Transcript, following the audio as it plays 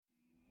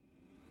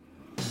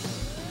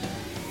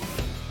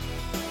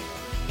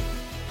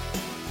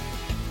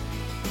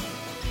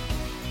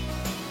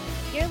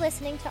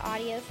listening to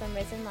audio from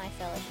Risen Life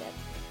Fellowship.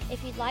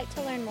 If you'd like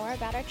to learn more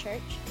about our church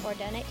or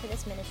donate to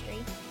this ministry,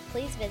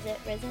 please visit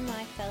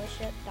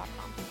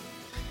risenlifefellowship.com.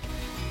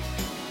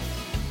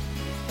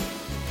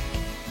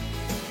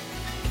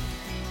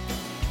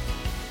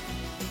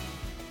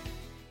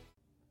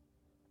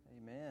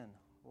 Amen.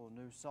 A little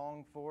new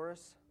song for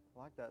us.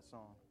 I like that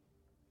song.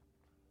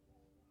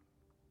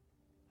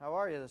 How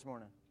are you this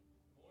morning?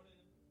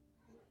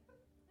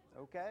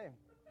 Okay.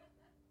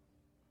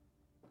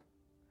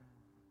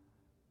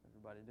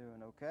 Everybody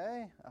doing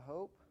okay, I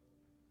hope.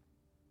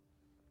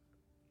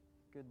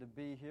 Good to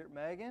be here.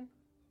 Megan,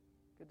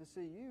 good to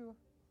see you.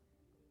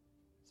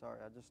 Sorry,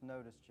 I just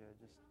noticed you.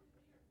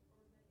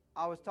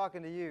 I was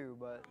talking to you,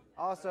 but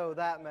also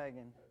that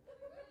Megan.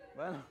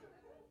 But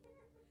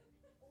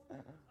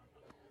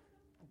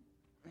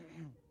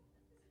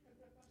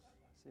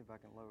see if I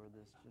can lower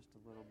this just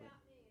a little bit.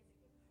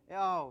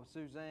 Oh,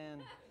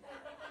 Suzanne.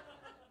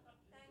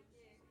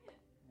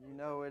 You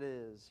know it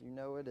is. You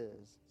know it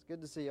is. It's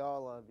good to see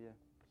all of you.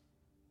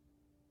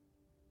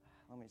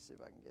 Let me see if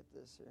I can get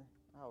this here.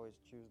 I always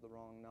choose the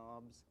wrong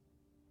knobs.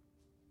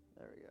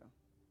 There we go.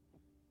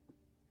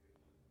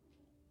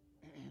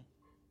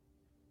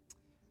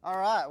 All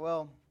right.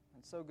 Well,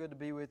 it's so good to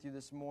be with you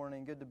this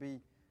morning. Good to be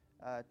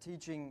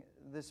teaching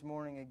this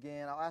morning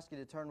again. I'll ask you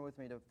to turn with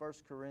me to 1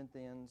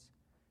 Corinthians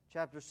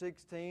chapter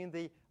 16,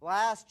 the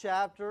last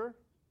chapter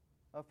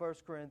of 1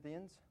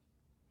 Corinthians.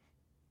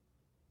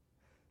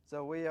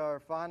 So we are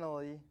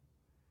finally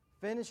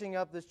finishing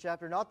up this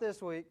chapter. Not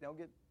this week. Don't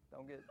get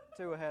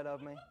too ahead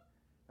of me.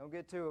 Don't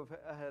get too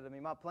ahead of me.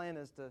 My plan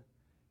is to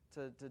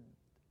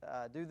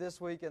do this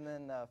week and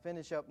then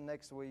finish up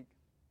next week.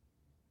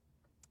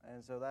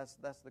 And so that's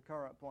the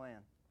current plan.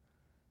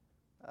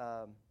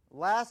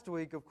 Last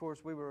week, of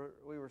course, we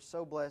were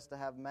so blessed to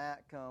have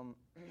Matt come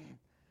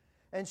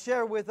and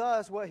share with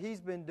us what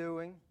he's been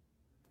doing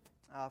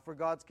for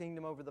God's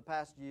kingdom over the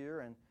past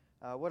year, and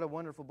what a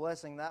wonderful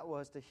blessing that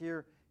was to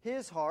hear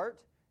his heart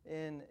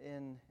in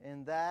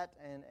that,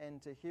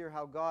 and to hear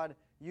how God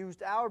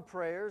used our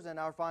prayers and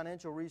our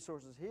financial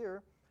resources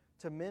here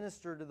to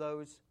minister to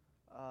those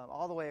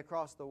all the way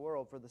across the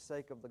world for the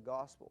sake of the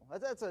gospel.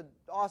 That's an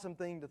awesome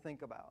thing to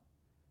think about.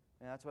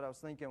 And that's what I was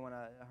thinking when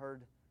I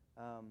heard,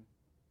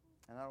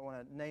 and I don't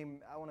want to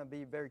name, I want to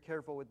be very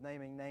careful with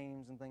naming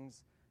names and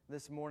things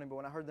this morning, but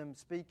when I heard them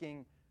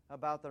speaking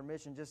about their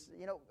mission, just,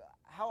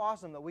 how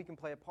awesome that we can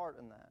play a part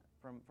in that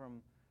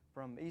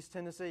from East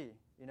Tennessee,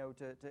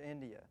 to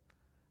India.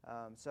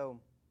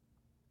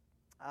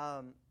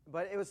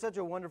 But it was such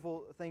a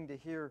wonderful thing to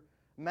hear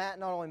Matt,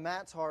 not only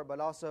Matt's heart, but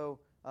also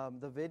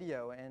the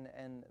video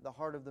and the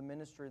heart of the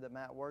ministry that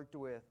Matt worked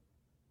with.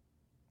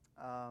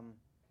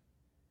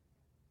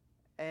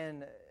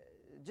 And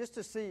just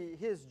to see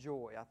his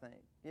joy, I think,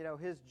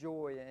 his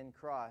joy in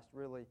Christ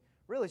really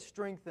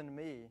strengthened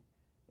me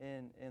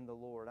in the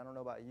Lord. I don't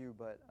know about you,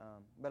 but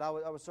I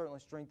was certainly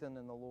strengthened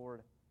in the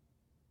Lord.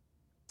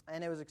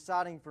 And it was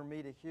exciting for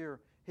me to hear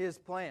his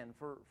plan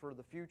for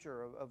the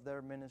future of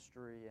their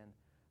ministry and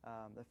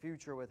the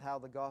future with how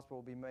the gospel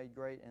will be made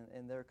great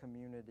in their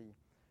community.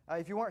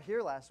 If you weren't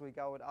here last week,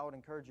 I would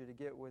encourage you to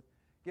get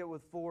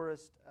with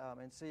Forrest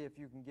and see if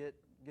you can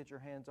get your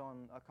hands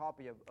on a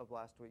copy of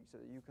last week so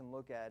that you can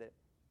look at it.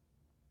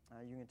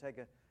 You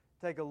can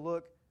take a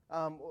look.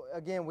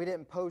 Again, we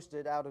didn't post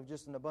it out of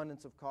just an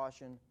abundance of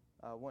caution,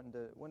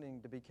 wanting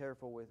to be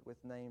careful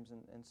with names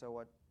and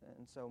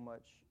so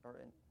much.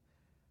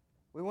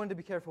 We wanted to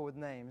be careful with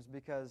names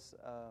because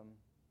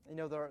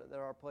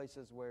there are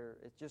places where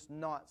it's just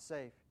not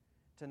safe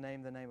to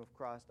name the name of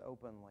Christ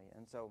openly,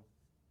 and so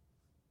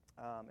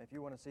if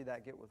you want to see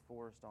that, get with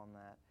Forrest on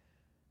that.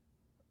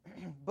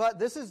 But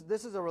this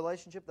is a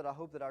relationship that I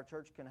hope that our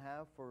church can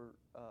have for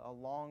a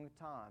long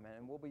time,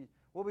 and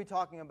we'll be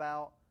talking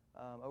about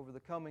over the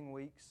coming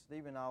weeks.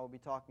 Steve and I will be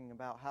talking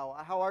about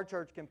how our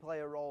church can play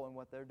a role in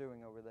what they're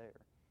doing over there,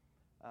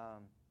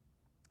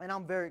 and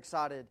I'm very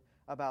excited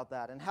about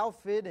that. And how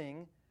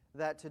fitting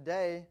that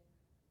today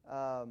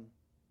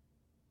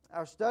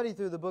our study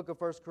through the book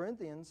of 1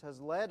 Corinthians has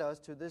led us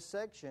to this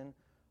section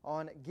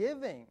on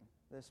giving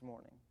this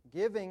morning,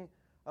 giving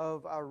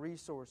of our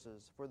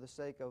resources for the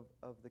sake of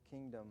the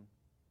kingdom.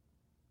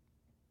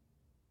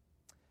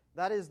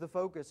 That is the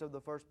focus of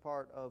the first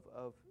part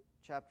of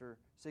chapter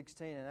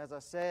 16. And as I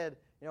said,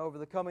 over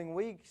the coming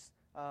weeks,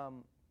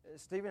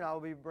 Steve and I will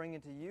be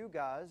bringing to you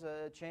guys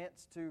a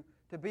chance to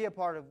be a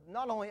part of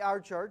not only our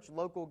church,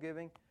 local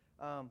giving,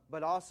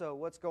 but also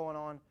what's going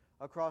on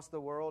across the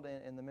world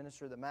in the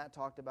ministry that Matt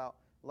talked about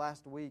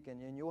last week.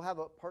 And you'll have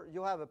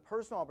a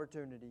personal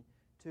opportunity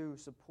to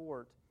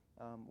support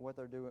what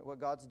they're doing, what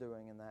God's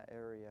doing in that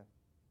area.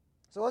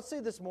 So let's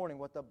see this morning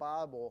what the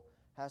Bible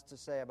has to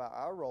say about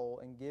our role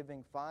in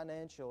giving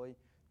financially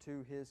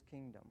to His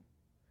kingdom.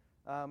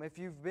 If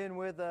you've been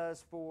with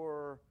us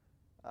for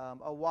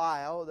a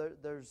while,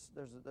 there's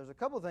a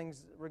couple of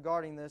things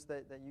regarding this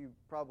that you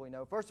probably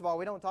know. First of all,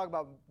 we don't talk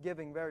about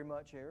giving very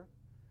much here.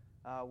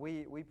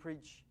 We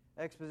preach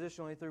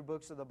expositionally through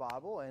books of the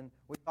Bible, and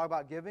we talk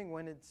about giving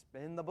when it's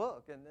in the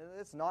book. And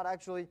it's not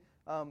actually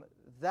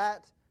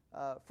that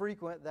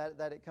frequent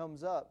that it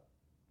comes up.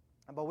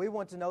 But we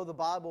want to know the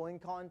Bible in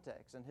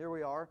context. And here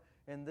we are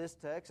in this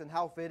text, and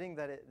how fitting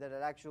that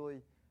it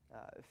actually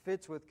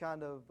fits with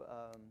kind of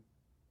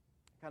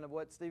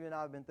what Steve and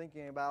I have been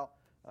thinking about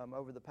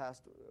over the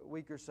past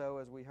week or so,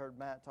 as we heard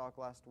Matt talk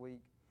last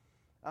week.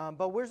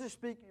 But we're just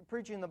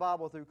preaching the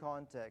Bible through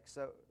context,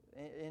 so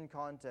in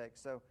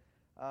context. So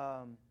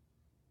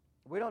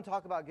we don't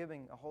talk about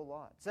giving a whole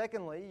lot.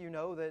 Secondly, you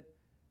know that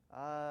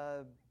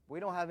we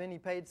don't have any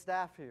paid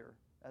staff here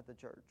at the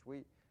church.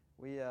 We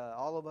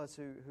all of us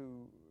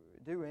who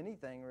do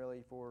anything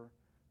really for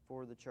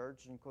the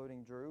church,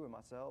 including Drew and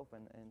myself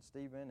and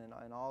Stephen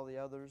and all the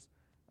others,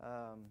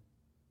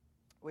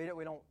 we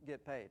don't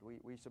get paid.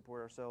 We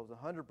support ourselves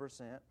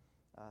 100%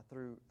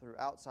 through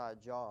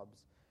outside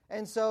jobs.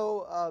 And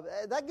so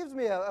that gives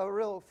me a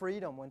real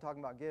freedom when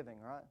talking about giving,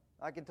 right?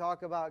 I can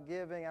talk about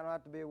giving. I don't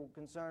have to be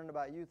concerned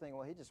about you thinking,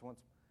 well, he just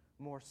wants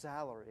more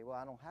salary. Well,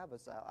 I don't have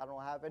I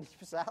don't have any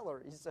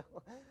salary, so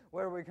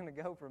where are we going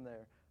to go from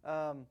there?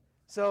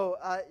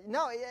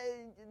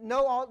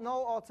 No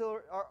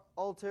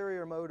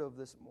ulterior motive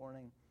this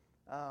morning.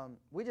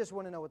 We just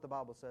want to know what the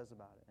Bible says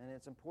about it, and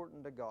it's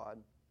important to God,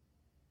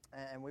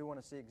 and we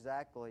want to see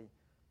exactly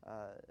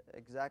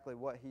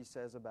what He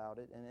says about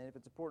it. And if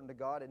it's important to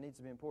God, it needs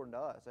to be important to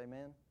us.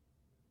 Amen?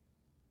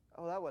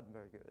 Oh, that wasn't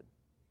very good.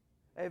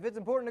 If it's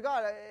important to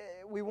God,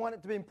 we want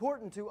it to be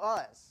important to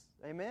us.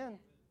 Amen?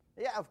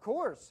 Yeah, of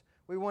course.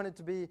 We want it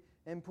to be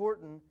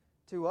important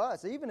to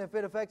us, even if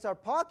it affects our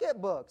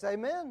pocketbooks.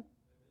 Amen?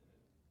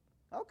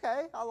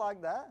 Okay, I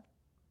like that.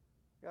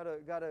 Got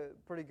a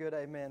pretty good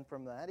amen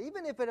from that.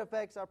 Even if it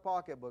affects our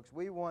pocketbooks,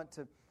 we want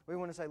to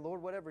say,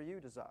 Lord, whatever you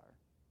desire.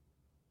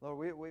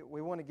 Lord,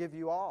 we want to give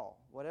you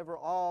all. Whatever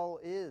all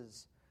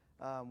is,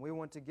 we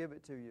want to give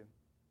it to you.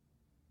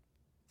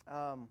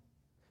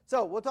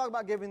 So we'll talk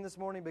about giving this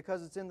morning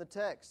because it's in the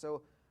text.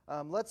 So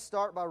let's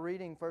start by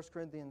reading 1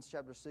 Corinthians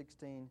chapter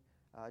 16,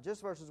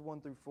 just verses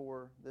 1 through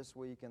 4 this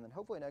week, and then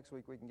hopefully next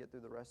week we can get through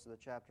the rest of the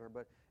chapter.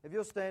 But if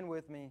you'll stand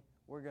with me,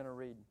 we're going to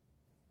read.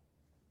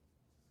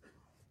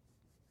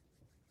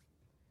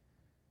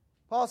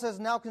 Paul says,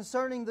 "Now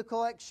concerning the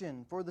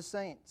collection for the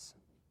saints,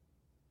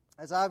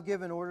 as I have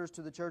given orders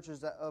to the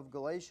churches of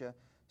Galatia,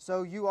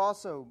 so you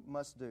also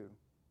must do.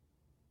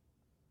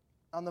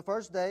 On the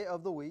first day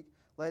of the week,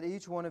 let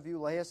each one of you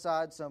lay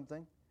aside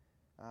something,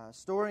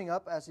 storing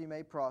up as he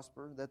may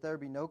prosper, that there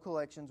be no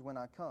collections when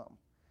I come.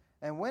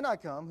 And when I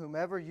come,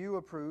 whomever you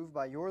approve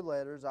by your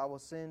letters, I will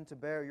send to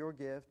bear your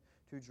gift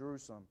to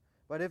Jerusalem.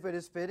 But if it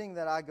is fitting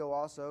that I go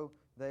also,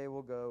 they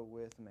will go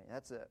with me."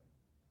 That's it.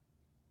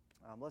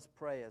 Let's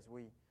pray as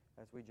we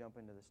jump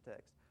into this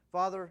text.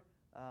 Father,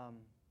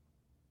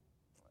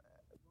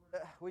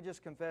 we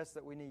just confess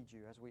that we need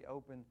you as we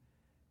open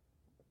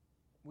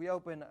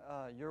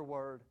your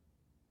word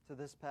to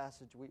this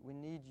passage. We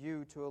need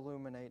you to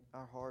illuminate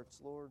our hearts,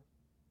 Lord.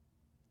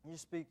 You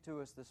speak to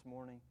us this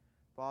morning,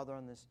 Father,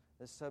 on this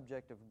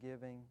subject of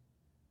giving.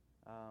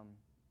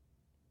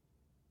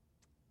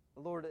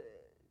 Lord,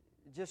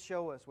 just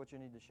show us what you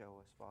need to show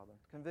us, Father.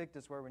 Convict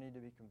us where we need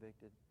to be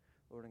convicted.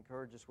 Lord,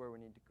 encourage us where we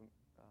need to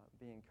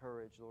be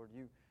encouraged. Lord,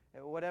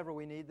 whatever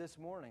we need this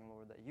morning,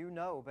 Lord, that you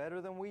know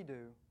better than we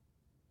do.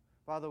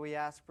 Father, we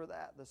ask for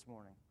that this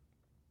morning.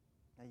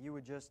 That you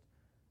would just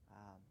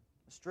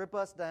strip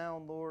us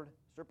down, Lord.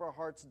 Strip our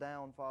hearts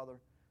down, Father.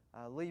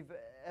 Leave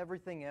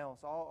everything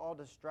else, all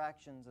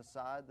distractions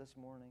aside this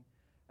morning,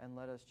 and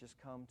let us just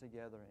come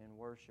together in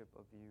worship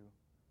of you,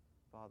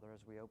 Father,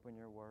 as we open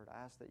your word. I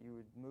ask that you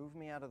would move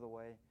me out of the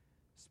way.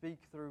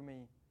 Speak through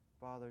me,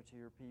 Father, to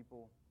your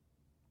people.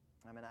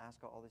 I'm going to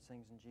ask all these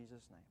things in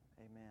Jesus'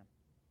 name. Amen.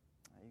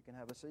 You can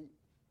have a seat.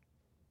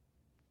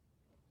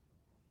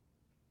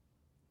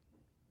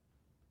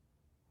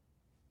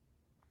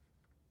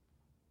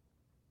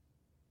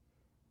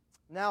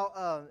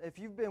 Now, if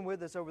you've been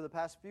with us over the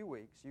past few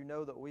weeks, you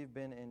know that we've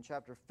been in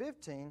chapter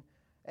 15,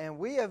 and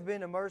we have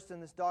been immersed in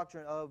this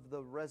doctrine of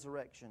the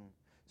resurrection.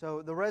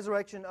 So the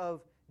resurrection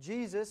of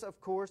Jesus,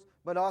 of course,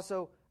 but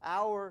also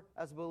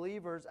as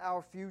believers,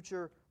 our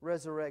future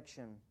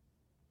resurrection.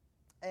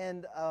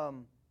 And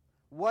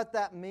what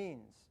that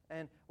means,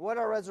 and what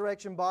our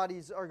resurrection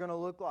bodies are going to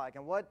look like,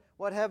 and what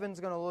heaven's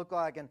going to look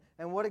like,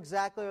 and what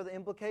exactly are the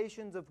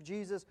implications of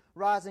Jesus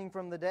rising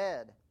from the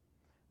dead.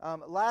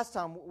 Last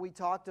time we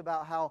talked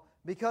about how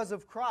because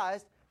of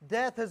Christ,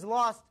 death has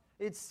lost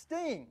its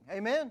sting.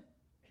 Amen?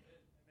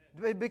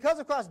 Amen. Because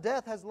of Christ,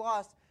 death has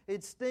lost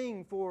its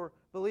sting for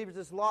believers.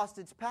 It's lost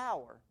its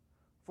power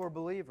for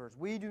believers.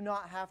 We do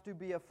not have to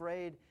be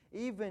afraid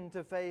even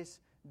to face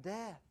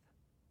death.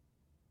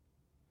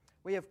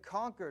 We have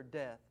conquered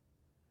death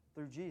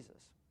through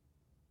Jesus.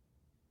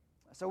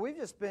 So we've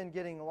just been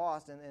getting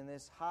lost in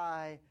this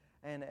high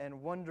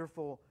and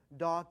wonderful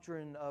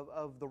doctrine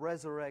of the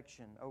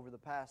resurrection over the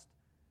past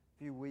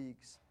few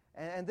weeks.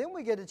 And then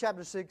we get to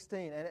chapter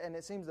 16, and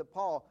it seems that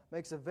Paul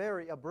makes a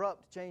very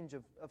abrupt change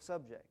of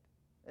subject.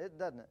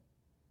 Doesn't it?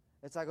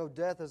 It's like, oh,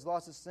 death has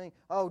lost its sting.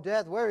 Oh,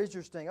 death, where is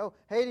your sting? Oh,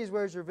 Hades,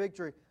 where is your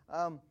victory?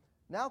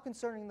 Now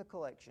concerning the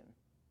collection.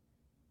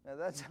 Now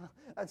that's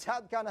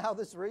kind of how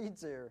this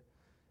reads here.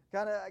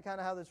 Kind of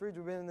how this reads.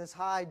 We've been in this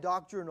high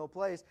doctrinal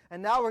place,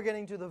 and now we're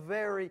getting to the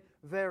very,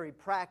 very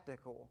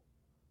practical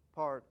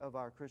part of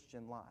our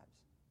Christian lives.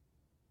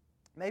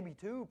 Maybe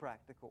too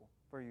practical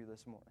for you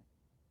this morning.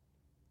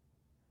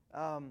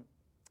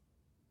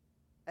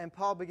 And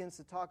Paul begins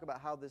to talk about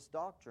how this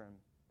doctrine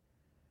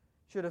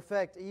should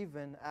affect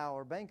even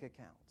our bank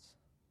accounts.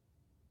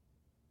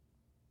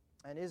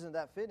 And isn't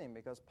that fitting?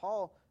 Because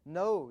Paul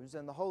knows,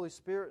 and the Holy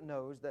Spirit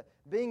knows, that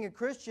being a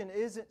Christian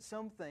isn't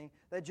something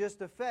that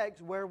just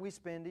affects where we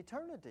spend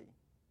eternity.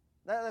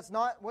 That's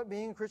not what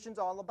being a Christian is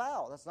all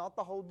about. That's not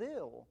the whole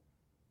deal.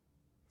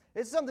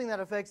 It's something that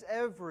affects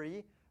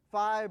every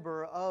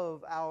fiber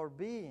of our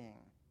being.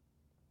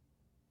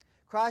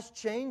 Christ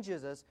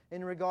changes us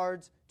in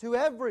regards to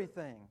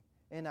everything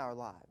in our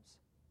lives.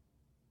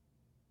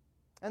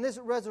 And this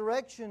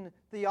resurrection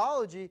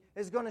theology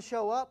is going to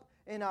show up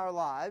in our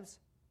lives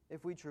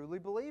if we truly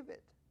believe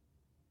it.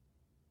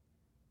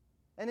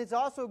 And it's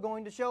also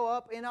going to show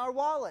up in our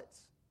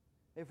wallets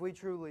if we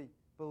truly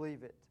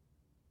believe it.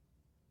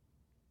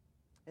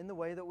 In the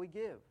way that we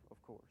give,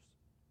 of course.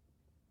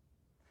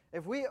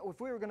 If we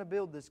were going to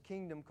build this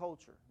kingdom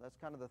culture, that's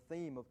kind of the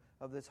theme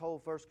of this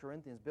whole 1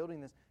 Corinthians,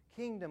 building this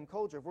kingdom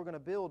culture. If we're going to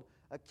build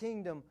a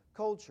kingdom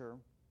culture,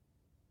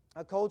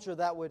 a culture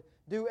that would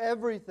do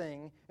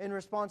everything in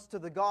response to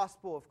the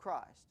gospel of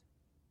Christ,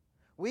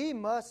 we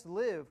must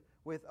live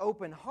with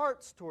open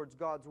hearts towards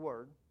God's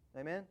Word.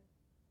 Amen?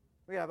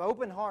 We have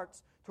open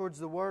hearts towards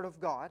the Word of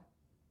God.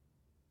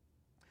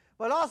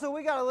 But also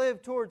we got to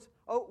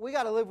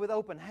live with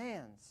open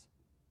hands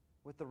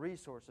with the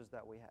resources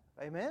that we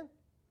have. Amen?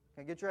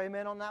 Can I get your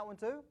amen on that one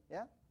too?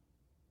 Yeah?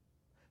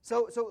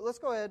 So let's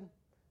go ahead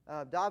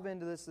and dive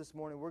into this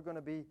morning. We're going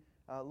to be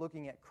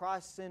looking at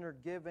Christ-centered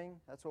giving.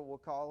 That's what we'll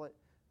call it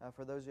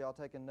for those of y'all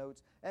taking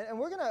notes. And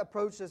we're going to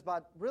approach this by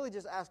really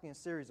just asking a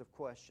series of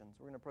questions.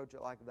 We're going to approach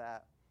it like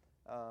that.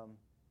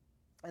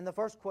 And the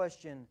first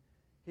question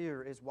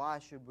here is, why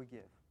should we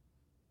give?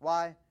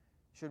 Why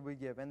should we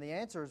give? And the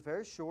answer is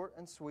very short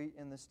and sweet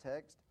in this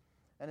text,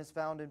 and it's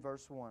found in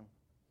verse 1.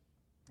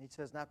 He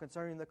says, now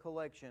concerning the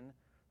collection,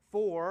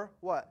 for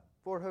what?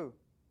 For who?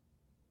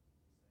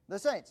 The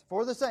saints.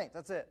 For the saints.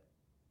 That's it.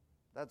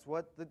 That's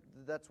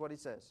what he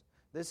says.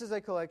 This is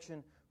a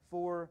collection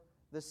for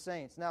the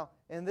saints. Now,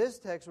 in this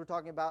text, we're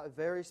talking about a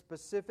very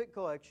specific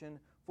collection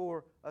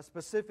for a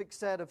specific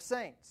set of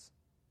saints.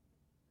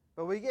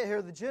 But we get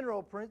here the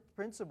general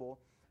principle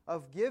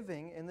of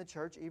giving in the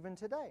church even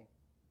today.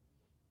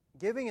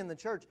 Giving in the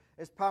church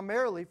is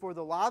primarily for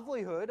the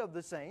livelihood of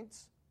the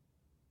saints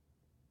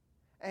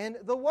and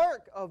the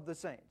work of the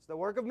saints, the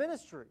work of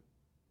ministry.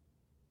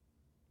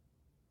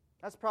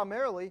 That's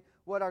primarily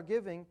what our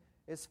giving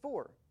is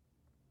for.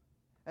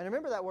 And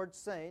remember that word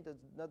saint, there's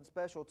nothing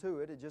special to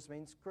it. It just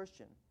means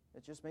Christian.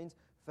 It just means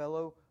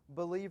fellow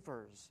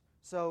believers.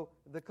 So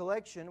the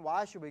collection,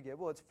 why should we give?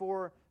 Well, it's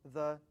for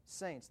the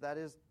saints. That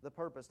is the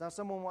purpose. Now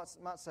someone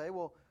might say,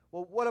 well,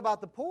 what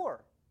about the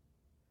poor?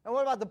 And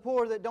what about the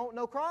poor that don't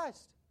know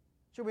Christ?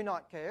 Should we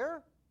not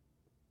care?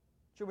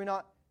 Should we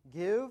not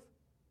give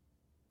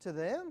to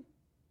them?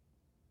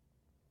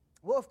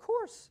 Well, of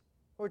course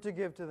we're to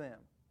give to them.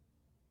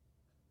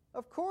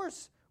 Of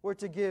course we're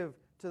to give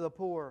to the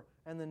poor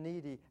and the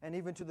needy, and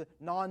even to the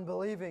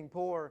non-believing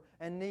poor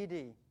and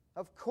needy.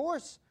 Of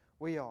course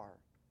we are.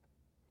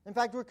 In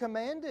fact, we're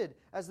commanded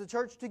as the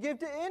church to give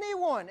to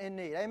anyone in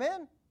need.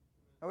 Amen?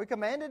 Are we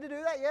commanded to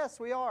do that? Yes,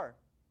 we are.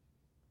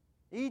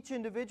 Each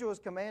individual is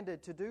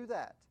commanded to do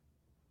that,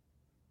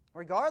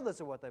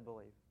 regardless of what they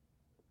believe.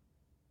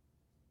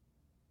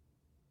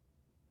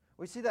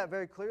 We see that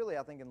very clearly,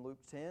 I think, in Luke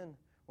 10,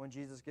 when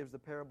Jesus gives the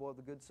parable of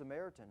the Good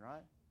Samaritan,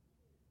 right?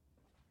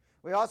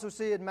 We also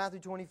see it in Matthew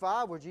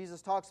 25, where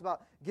Jesus talks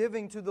about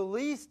giving to the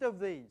least of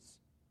these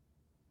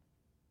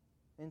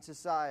in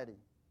society.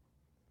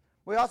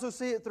 We also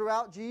see it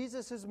throughout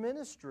Jesus'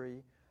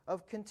 ministry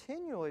of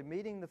continually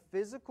meeting the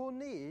physical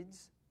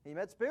needs. He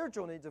met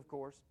spiritual needs, of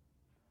course,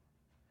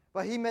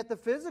 but He met the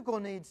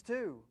physical needs,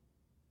 too,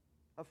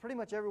 of pretty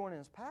much everyone in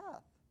His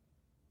path.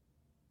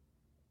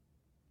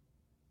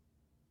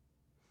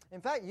 In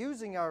fact,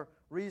 using our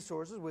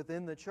resources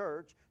within the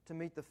church to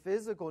meet the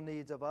physical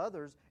needs of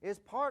others is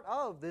part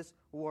of this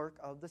work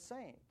of the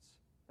saints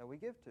that we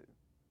give to.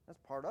 That's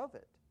part of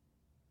it.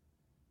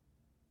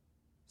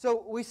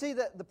 So we see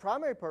that the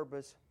primary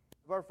purpose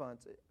of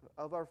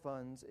our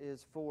funds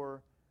is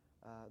for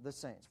the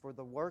saints, for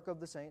the work of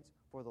the saints,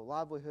 for the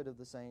livelihood of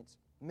the saints.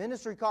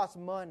 Ministry costs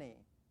money.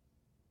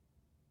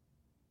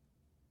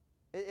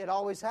 It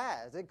always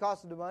has. It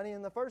costed money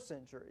in the first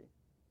century.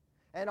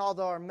 And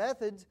although our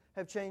methods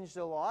have changed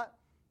a lot,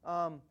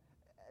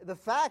 the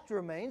fact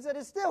remains that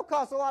it still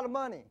costs a lot of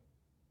money.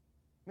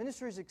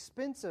 Ministry is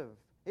expensive.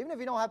 Even if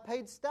you don't have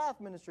paid staff,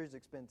 ministry is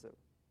expensive.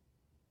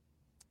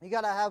 You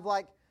got to have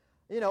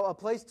a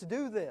place to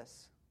do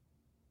this.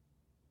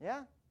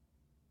 Yeah?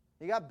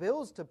 You got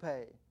bills to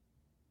pay.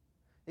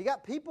 You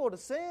got people to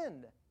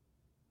send.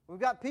 We've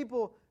got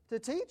people to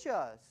teach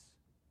us.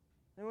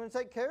 And we want to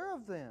take care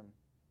of them.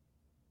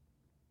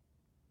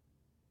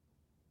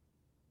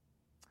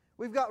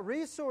 We've got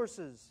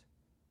resources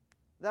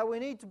that we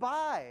need to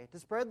buy to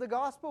spread the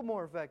gospel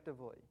more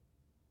effectively.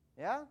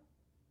 Yeah?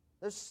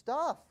 There's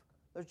stuff.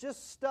 There's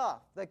just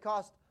stuff that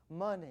costs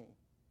money.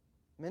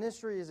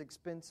 Ministry is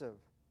expensive.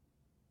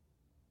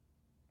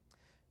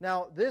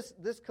 Now, this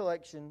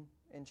collection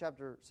in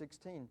chapter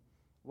 16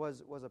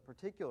 was a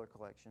particular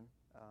collection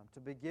to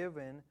be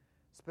given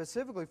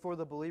specifically for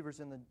the believers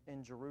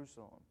in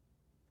Jerusalem.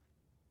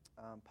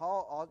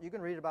 Paul, you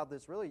can read about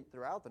this really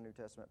throughout the New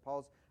Testament.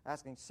 Paul's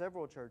asking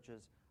several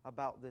churches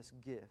about this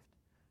gift.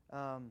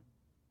 Paul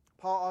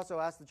also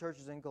asked the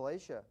churches in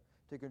Galatia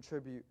to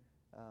contribute,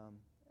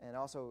 and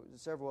also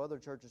several other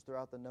churches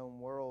throughout the known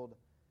world.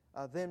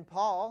 Then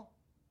Paul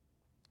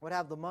would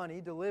have the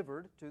money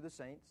delivered to the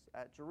saints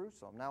at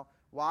Jerusalem. Now,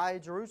 why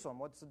Jerusalem?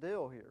 What's the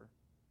deal here?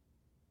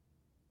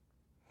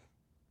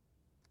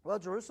 Well,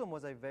 Jerusalem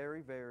was a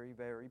very, very,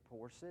 very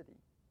poor city.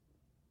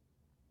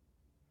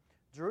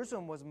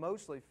 Jerusalem was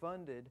mostly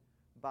funded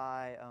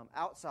by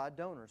outside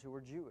donors who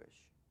were Jewish.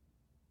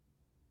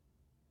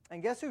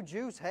 And guess who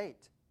Jews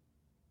hate?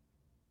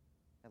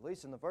 At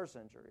least in the first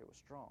century, it was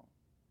strong.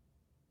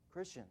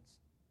 Christians.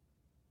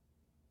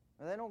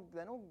 And they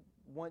don't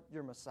want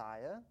your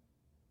Messiah.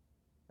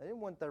 They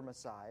didn't want their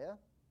Messiah.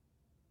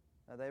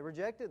 They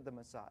rejected the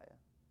Messiah.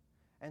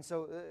 And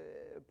so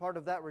part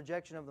of that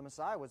rejection of the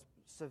Messiah was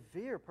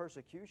severe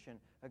persecution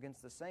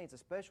against the saints,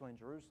 especially in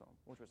Jerusalem,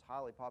 which was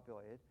highly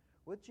populated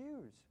with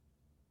Jews.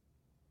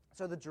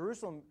 So the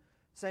Jerusalem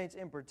saints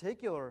in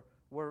particular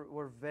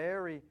were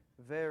very,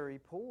 very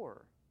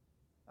poor.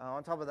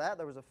 On top of that,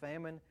 there was a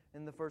famine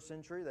in the first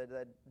century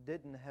that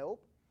didn't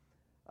help.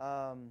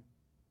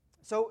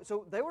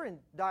 So they were in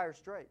dire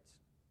straits.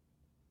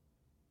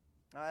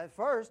 At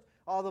first,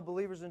 all the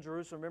believers in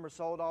Jerusalem, remember,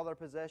 sold all their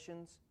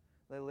possessions.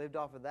 They lived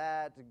off of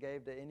that,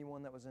 gave to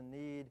anyone that was in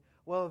need.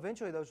 Well,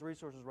 eventually those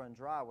resources run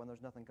dry when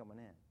there's nothing coming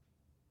in.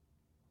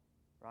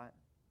 Right?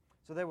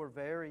 So they were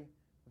very,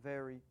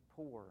 very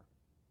poor.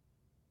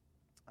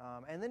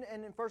 And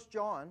in 1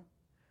 John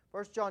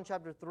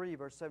chapter 3,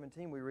 verse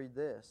 17, we read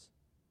this.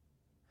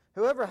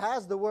 Whoever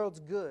has the world's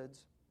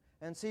goods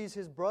and sees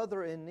his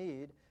brother in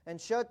need and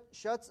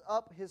shuts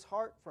up his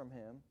heart from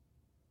him,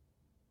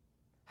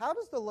 how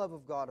does the love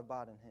of God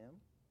abide in him?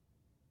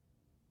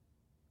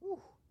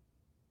 Ooh.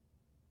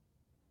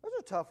 Those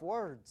are tough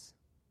words.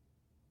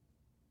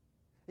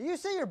 You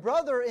see your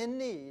brother in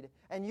need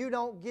and you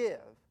don't give.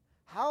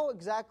 How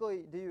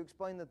exactly do you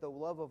explain that the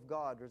love of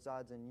God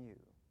resides in you?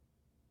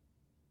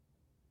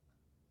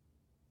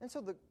 And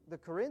so the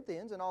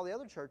Corinthians and all the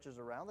other churches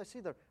around, they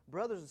see their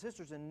brothers and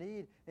sisters in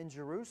need in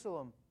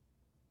Jerusalem.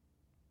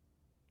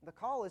 The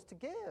call is to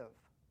give.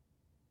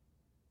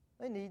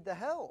 They need the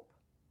help.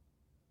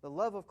 The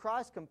love of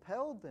Christ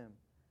compelled them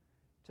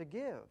to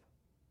give.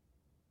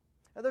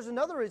 Now, there's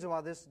another reason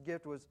why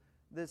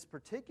this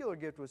particular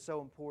gift was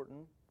so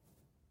important.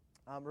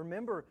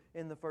 Remember,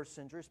 in the first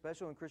century,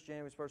 especially when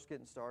Christianity was first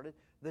getting started,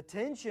 the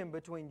tension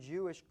between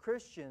Jewish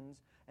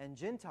Christians and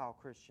Gentile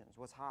Christians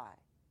was high.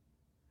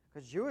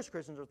 Because Jewish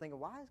Christians are thinking,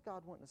 why is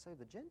God wanting to save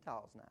the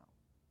Gentiles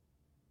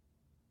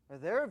now?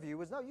 Their view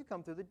was, no, you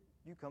come through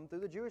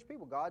the Jewish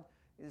people. God,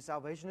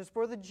 salvation is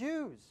for the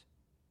Jews.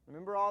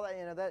 Remember all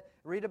that?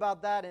 Read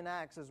about that in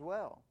Acts as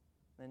well.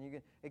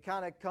 And it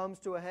kind of comes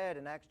to a head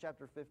in Acts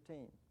chapter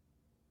 15.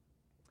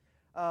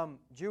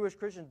 Jewish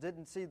Christians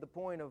didn't see the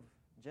point of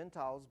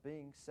Gentiles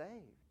being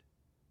saved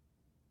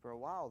for a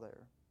while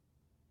there.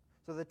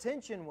 So the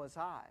tension was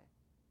high.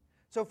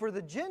 So for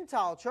the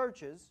Gentile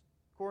churches,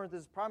 Corinth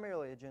is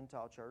primarily a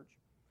Gentile church,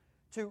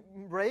 to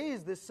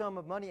raise this sum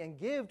of money and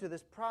give to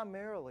this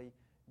primarily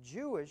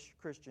Jewish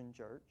Christian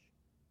church,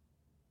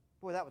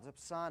 boy, that was a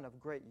sign of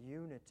great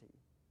unity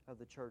of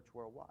the church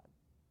worldwide.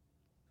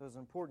 So it was an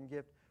important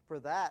gift for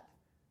that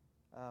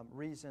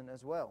reason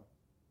as well.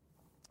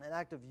 An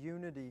act of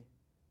unity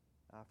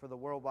for the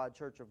worldwide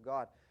church of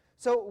God.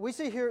 So we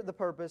see here the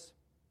purpose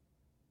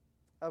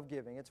of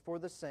giving. It's for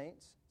the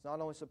saints. It's not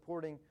only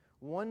supporting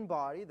one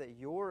body that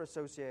you're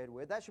associated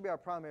with. That should be our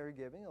primary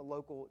giving, a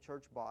local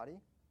church body.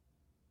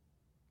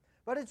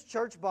 But it's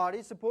church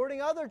bodies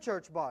supporting other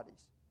church bodies.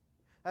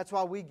 That's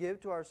why we give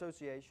to our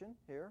association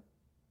here.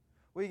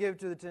 We give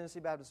to the Tennessee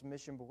Baptist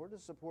Mission Board to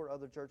support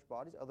other church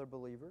bodies, other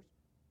believers.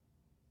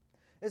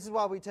 This is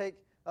why we take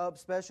up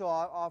special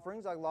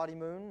offerings like Lottie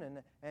Moon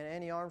and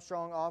Annie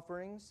Armstrong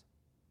offerings.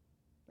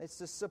 It's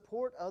to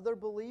support other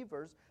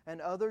believers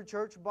and other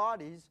church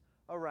bodies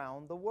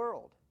around the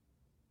world.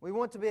 We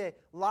want to be a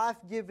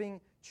life-giving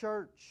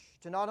church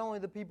to not only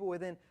the people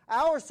within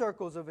our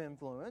circles of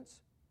influence,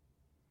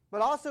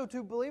 but also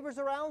to believers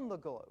around the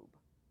globe,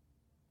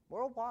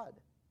 worldwide.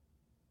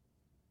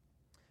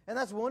 And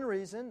that's one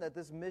reason that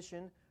this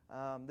mission,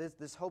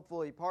 this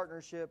hopefully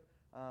partnership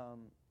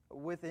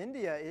with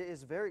India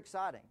is very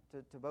exciting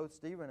to both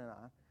Stephen and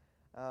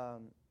I.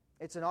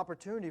 It's an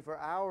opportunity for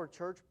our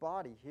church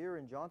body here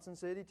in Johnson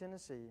City,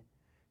 Tennessee,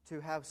 to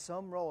have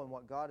some role in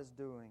what God is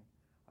doing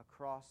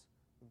across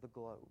the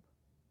globe.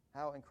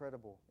 How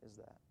incredible is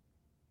that?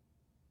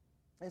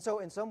 And so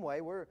in some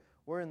way, we're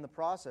in the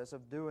process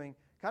of doing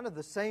kind of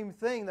the same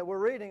thing that we're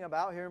reading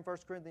about here in 1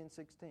 Corinthians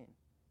 16.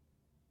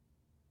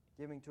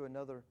 Giving to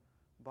another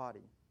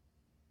body.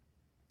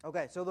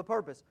 Okay, so the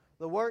purpose,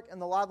 the work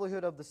and the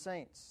livelihood of the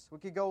saints. We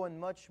could go in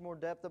much more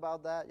depth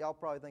about that. Y'all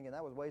probably thinking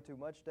that was way too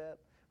much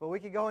depth. But we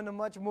could go into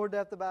much more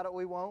depth about it.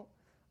 We won't.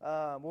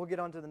 We'll get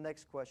on to the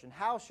next question.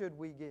 How should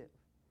we give?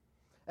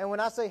 And when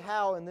I say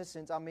how in this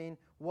sense, I mean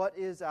what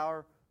is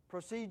our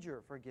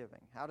procedure for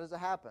giving? How does it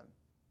happen?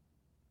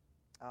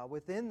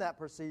 Within that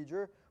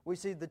procedure, we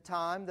see the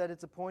time that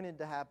it's appointed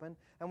to happen,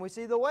 and we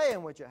see the way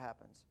in which it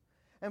happens.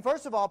 And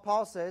first of all,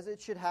 Paul says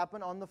it should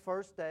happen on the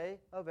first day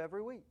of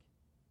every week.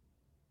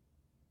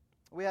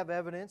 We have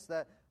evidence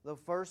that the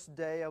first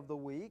day of the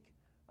week,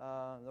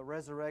 the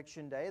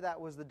resurrection day,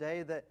 that was the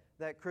day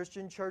that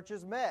Christian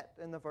churches met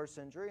in the first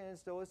century, and it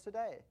still is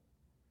today.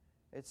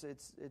 It's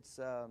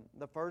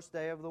the first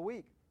day of the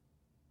week.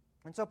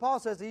 And so Paul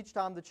says each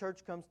time the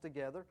church comes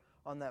together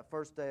on that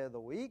first day of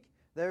the week,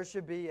 there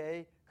should be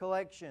a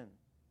collection.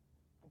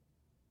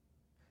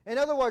 In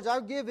other words,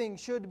 our giving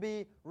should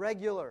be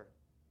regular.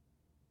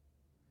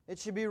 It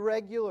should be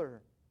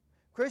regular.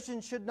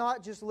 Christians should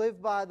not just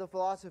live by the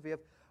philosophy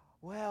of,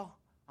 well,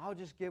 I'll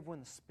just give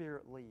when the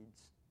Spirit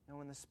leads. And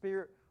when the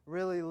Spirit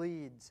really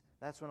leads,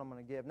 that's when I'm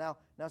going to give. Now,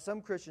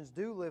 some Christians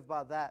do live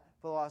by that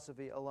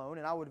philosophy alone,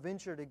 and I would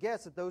venture to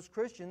guess that those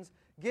Christians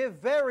give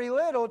very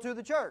little to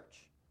the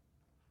church.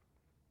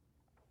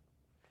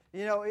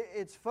 You know,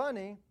 it's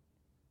funny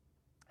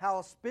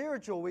how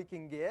spiritual we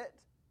can get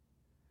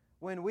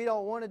when we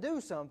don't want to do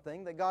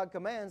something that God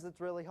commands that's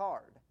really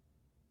hard.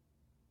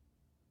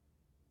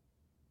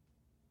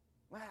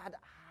 Well,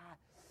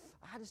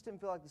 I just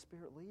didn't feel like the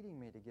Spirit leading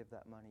me to give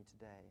that money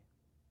today.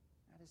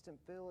 I just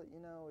didn't feel it,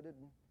 it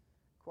didn't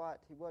quite,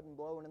 He wasn't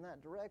blowing in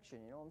that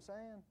direction, you know what I'm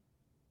saying?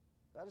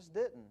 I just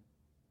didn't.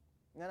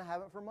 And I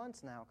haven't for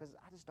months now because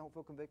I just don't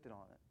feel convicted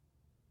on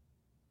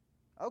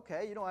it.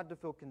 Okay, you don't have to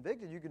feel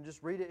convicted. You can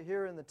just read it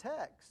here in the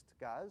text,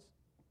 guys.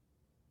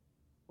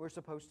 We're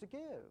supposed to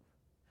give.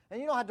 And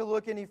you don't have to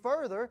look any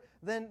further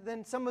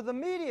than some of the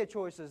media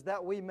choices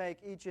that we make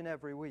each and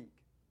every week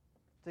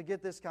to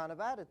get this kind of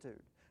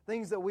attitude.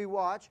 Things that we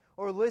watch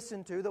or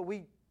listen to that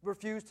we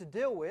refuse to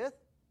deal with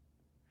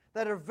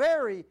that are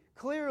very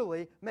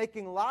clearly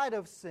making light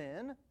of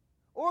sin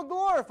or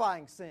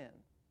glorifying sin.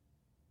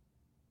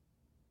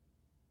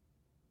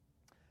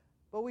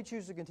 But we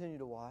choose to continue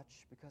to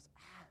watch because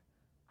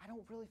I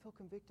don't really feel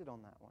convicted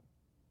on that one.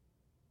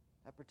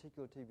 That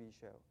particular TV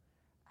show.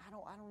 I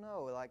don't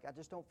know. I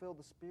just don't feel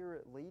the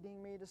Spirit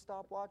leading me to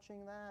stop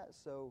watching that,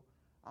 so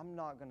I'm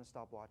not going to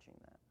stop watching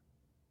that.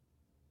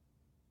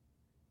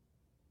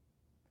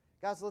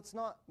 Guys, let's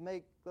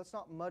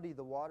not muddy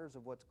the waters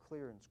of what's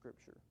clear in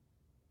Scripture.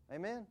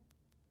 Amen?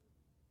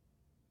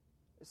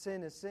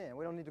 Sin is sin.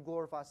 We don't need to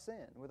glorify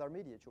sin with our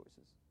media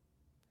choices.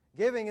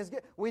 Giving is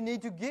we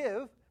need to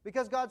give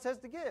because God says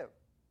to give.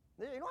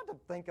 You don't have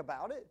to think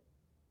about it.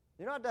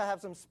 You don't have to have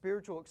some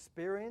spiritual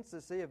experience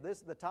to see if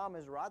the time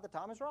is right. The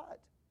time is right.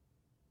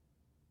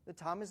 The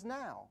time is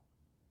now.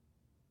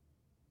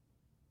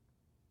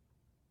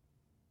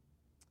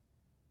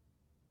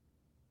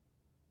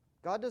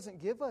 God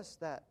doesn't give us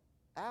that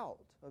out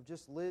of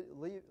just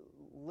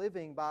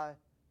living by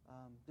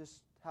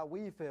just how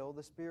we feel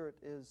the Spirit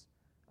is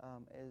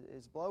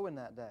blowing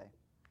that day.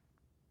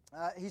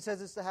 He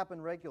says it's to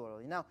happen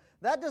regularly. Now,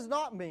 that does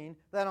not mean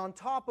that on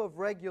top of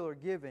regular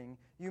giving,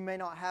 you may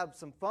not have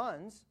some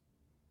funds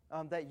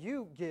that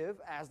you give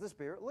as the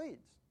Spirit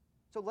leads.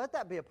 So let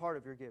that be a part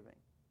of your giving.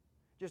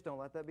 Just don't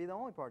let that be the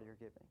only part of your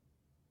giving.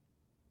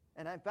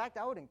 And in fact,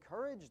 I would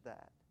encourage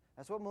that.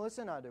 That's what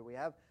Melissa and I do. We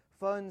have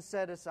funds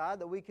set aside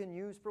that we can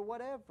use for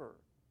whatever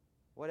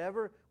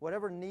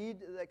need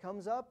that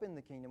comes up in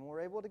the kingdom.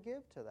 We're able to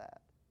give to that.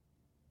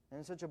 And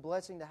it's such a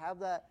blessing to have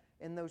that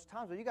in those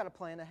times. But you've got to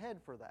plan ahead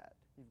for that.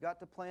 You've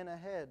got to plan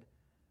ahead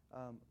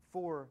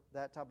for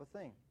that type of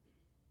thing.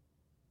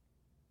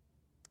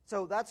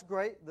 So that's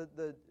great.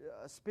 The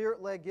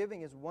Spirit-led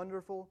giving is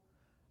wonderful.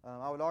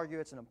 I would argue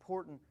it's an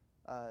important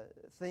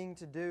thing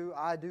to do.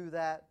 I do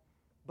that.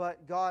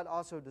 But God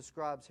also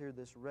describes here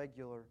this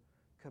regular,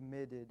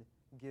 committed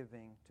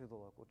giving to the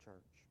local church.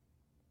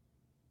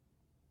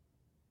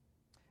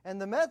 And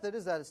the method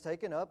is that it's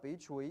taken up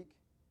each week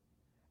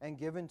and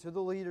given to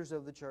the leaders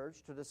of the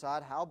church to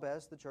decide how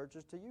best the church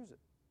is to use it.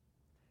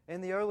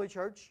 In the early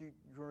church, you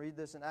can read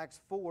this in Acts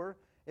 4,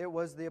 it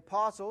was the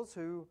apostles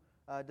who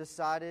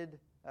decided,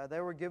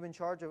 they were given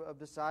charge of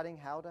deciding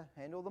how to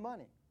handle the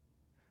money.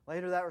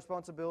 Later, that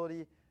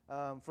responsibility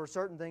for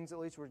certain things at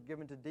least was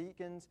given to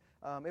deacons.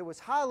 It was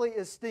highly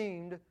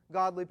esteemed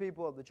godly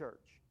people of the church.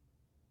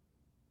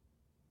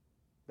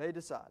 They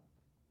decide.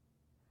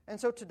 And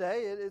so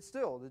today, it's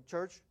still the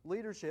church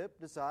leadership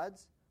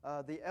decides.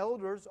 The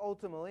elders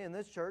ultimately in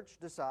this church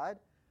decide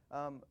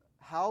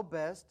how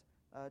best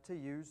to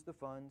use the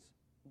funds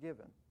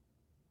given.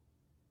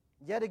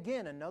 Yet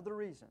again, another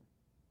reason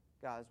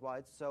guys, why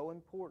it's so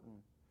important.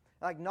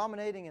 Like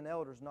nominating an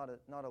elder is not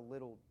a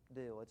little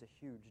deal. It's a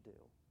huge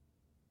deal.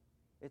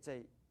 It's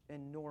a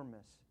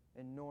enormous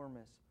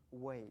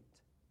weight.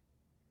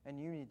 And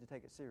you need to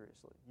take it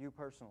seriously. You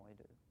personally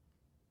do.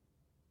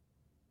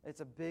 It's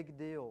a big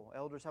deal.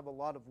 Elders have a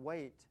lot of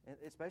weight,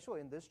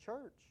 especially in this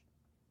church.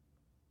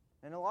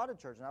 In a lot of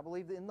churches. And I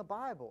believe that in the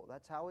Bible,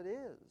 that's how it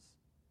is.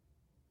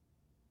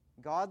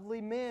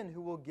 Godly men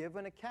who will give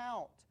an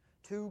account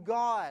to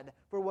God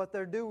for what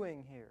they're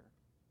doing here.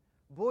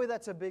 Boy,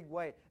 that's a big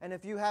weight. And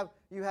if you have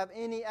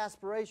any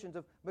aspirations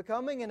of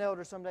becoming an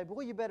elder someday,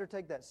 boy, you better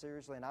take that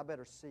seriously, and I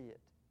better see it.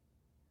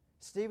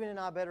 Stephen and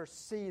I better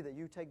see that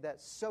you take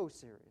that so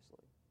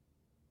seriously.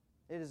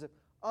 It is of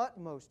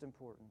utmost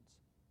importance.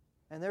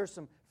 And there's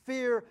some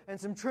fear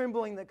and some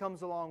trembling that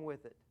comes along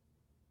with it.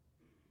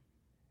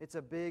 It's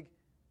a big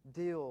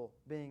deal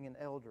being an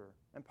elder.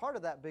 And part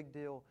of that big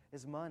deal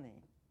is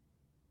money.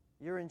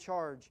 You're in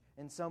charge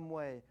in some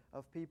way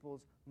of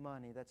people's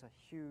money. That's a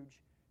huge,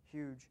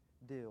 huge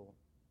deal.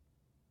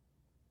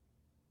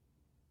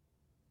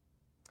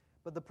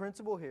 But the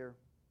principle here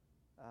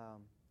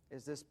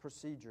is this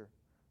procedure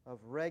of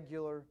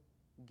regular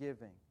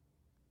giving.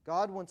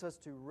 God wants us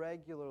to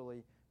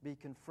regularly be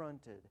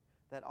confronted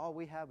that all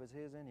we have is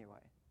His anyway.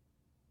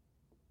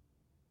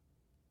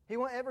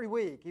 Every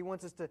week He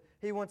wants us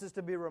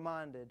to be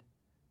reminded,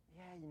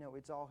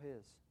 it's all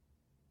His.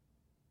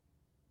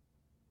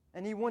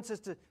 And He wants us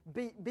to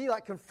be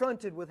like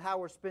confronted with how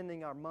we're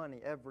spending our money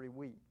every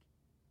week.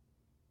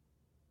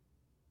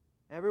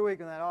 Every week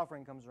when that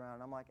offering comes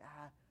around, I'm like,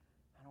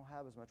 I don't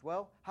have as much.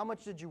 Well, how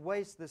much did you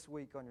waste this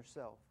week on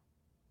yourself?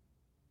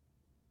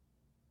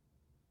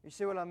 You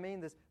see what I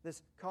mean?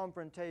 This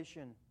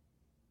confrontation.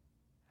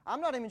 I'm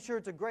not even sure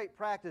it's a great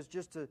practice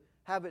just to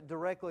have it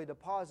directly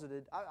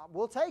deposited.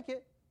 We'll take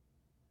it.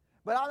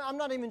 But I'm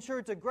not even sure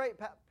it's a great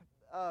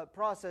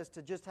process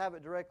to just have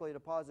it directly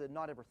deposited and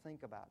not ever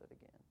think about it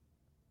again.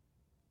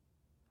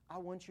 I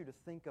want you to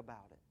think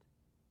about it.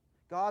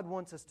 God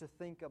wants us to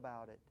think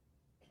about it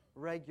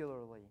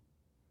regularly,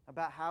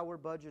 about how we're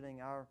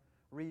budgeting our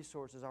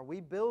resources. Are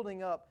we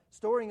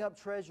storing up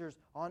treasures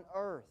on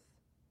earth?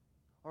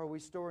 Or are we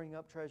storing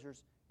up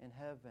treasures in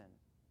heaven?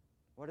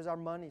 What does our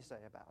money say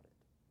about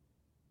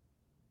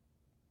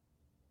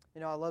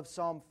it? I love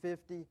Psalm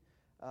 50.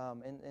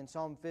 In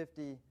Psalm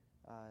 50,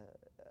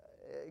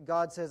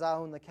 God says, I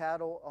own the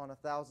cattle on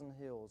 1,000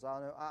 hills.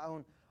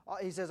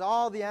 He says,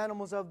 all the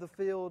animals of the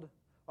field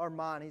are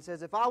mine. He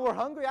says, if I were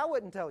hungry, I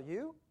wouldn't tell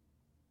you.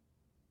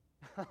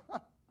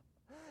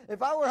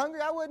 If I were hungry,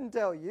 I wouldn't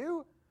tell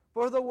you.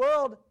 For the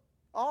world,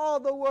 all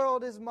the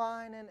world is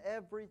mine and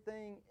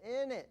everything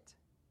in it.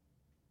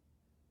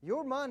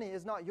 Your money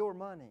is not your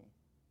money.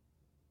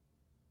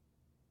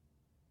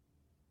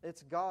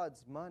 It's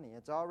God's money.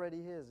 It's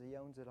already His. He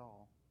owns it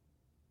all.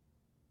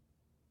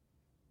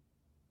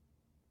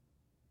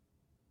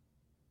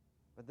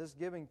 But this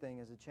giving thing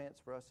is a chance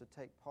for us to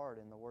take part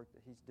in the work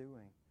that He's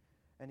doing.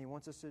 And He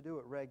wants us to do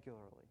it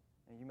regularly.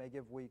 And you may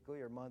give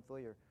weekly or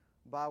monthly or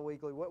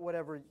bi-weekly,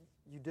 whatever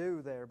you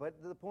do there.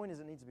 But the point is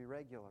it needs to be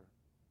regular.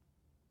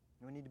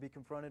 We need to be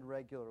confronted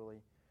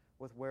regularly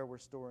with where we're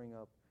storing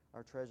up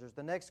our treasures.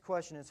 The next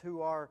question is,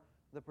 who are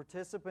the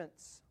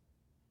participants?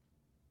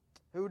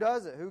 Who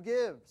does it? Who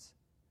gives?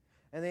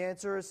 And the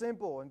answer is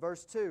simple. In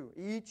verse 2,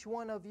 each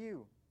one of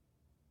you,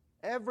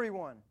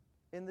 everyone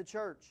in the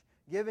church,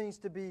 giving is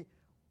to be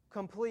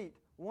complete,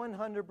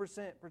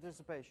 100%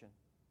 participation.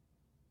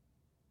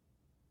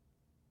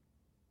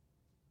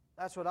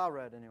 That's what I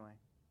read anyway.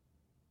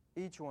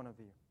 Each one of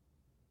you.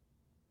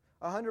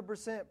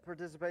 100%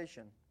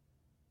 participation.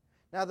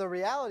 Now the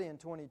reality in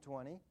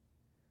 2020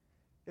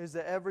 is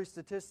that every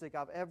statistic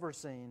I've ever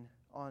seen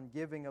on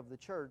giving of the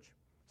church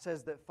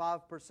says that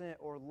 5%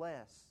 or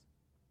less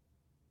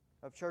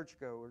of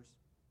churchgoers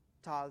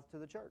tithe to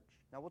the church.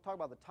 Now we'll talk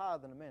about the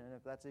tithe in a minute,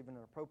 if that's even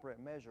an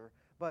appropriate measure.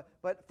 But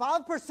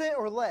 5%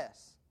 or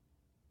less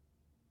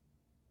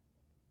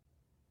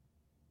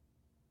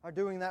are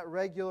doing that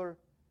regular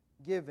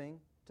giving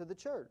to the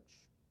church.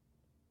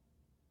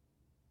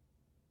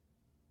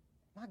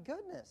 My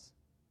goodness.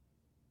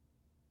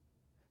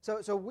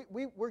 So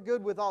we're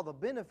good with all the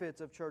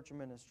benefits of church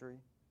ministry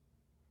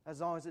as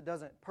long as it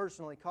doesn't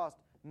personally cost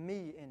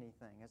me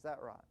anything. Is that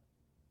right?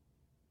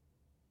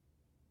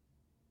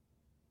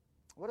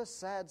 What a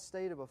sad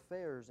state of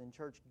affairs in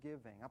church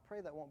giving. I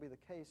pray that won't be the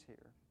case here.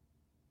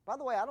 By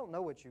the way, I don't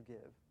know what you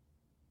give.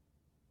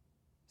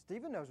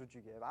 Stephen knows what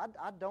you give.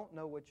 I don't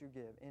know what you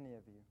give, any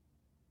of you.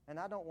 And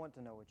I don't want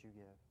to know what you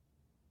give.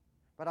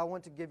 But I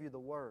want to give you the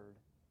Word.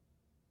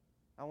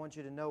 I want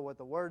you to know what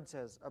the Word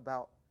says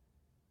about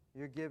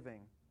your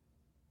giving.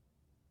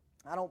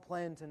 I don't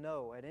plan to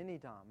know at any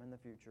time in the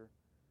future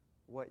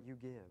what you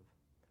give.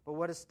 But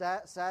what a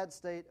sad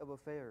state of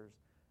affairs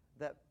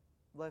that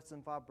less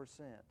than 5%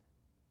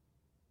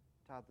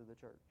 tithe to the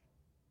church.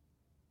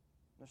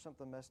 There's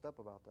something messed up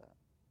about that.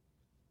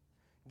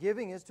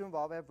 Giving is to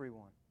involve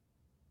everyone.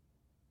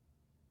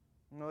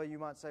 You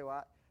might say,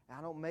 well,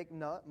 I don't make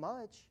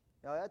much.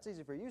 That's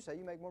easy for you to say.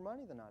 You make more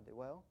money than I do.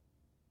 Well,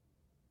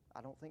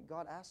 I don't think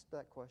God asked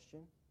that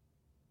question.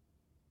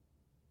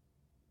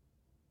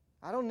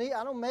 I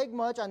don't make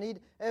much. I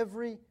need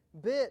every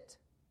bit.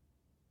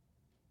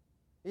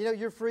 You know,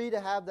 you're free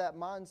to have that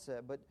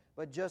mindset,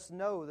 but just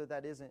know that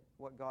that isn't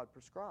what God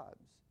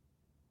prescribes.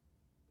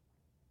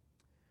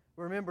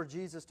 Remember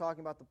Jesus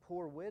talking about the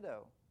poor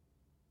widow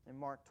in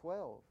Mark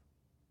 12.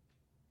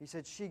 He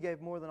said she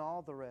gave more than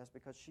all the rest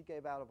because she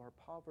gave out of her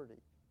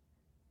poverty.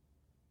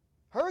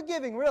 Her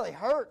giving really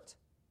hurt.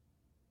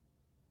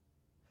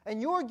 And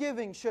your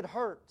giving should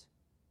hurt.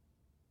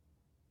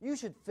 You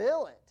should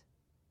feel it.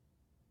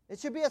 It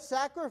should be a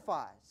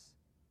sacrifice.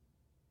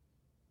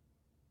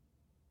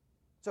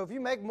 So if you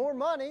make more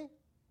money,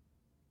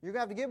 you're going to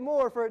have to give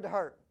more for it to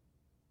hurt.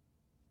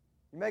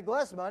 You make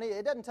less money,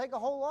 it doesn't take a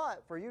whole lot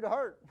for you to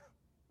hurt.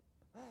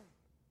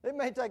 It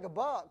may take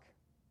 $1.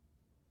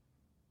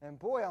 And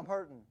boy, I'm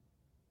hurting.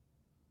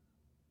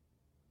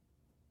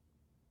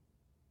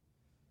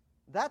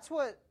 That's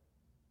what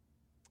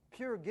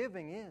pure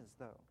giving is,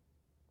 though.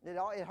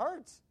 It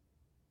hurts.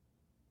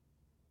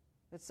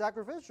 It's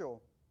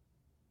sacrificial.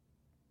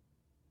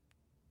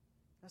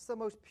 That's the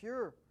most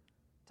pure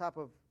type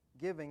of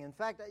giving. In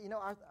fact, you know,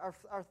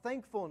 our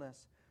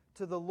thankfulness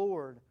to the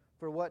Lord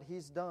for what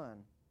He's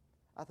done,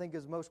 I think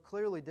is most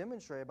clearly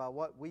demonstrated by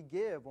what we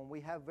give when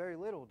we have very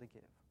little to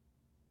give.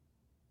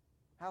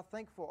 How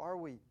thankful are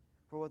we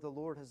for what the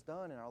Lord has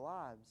done in our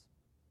lives?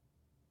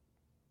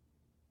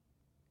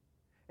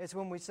 It's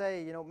when we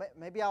say, you know,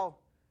 maybe I'll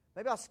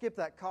skip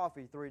that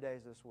coffee 3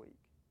 days this week.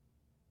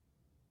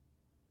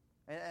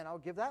 And I'll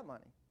give that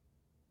money.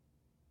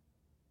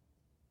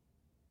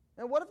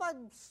 And what if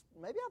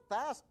maybe I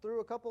fast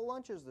through a couple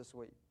lunches this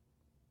week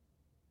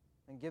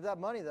and give that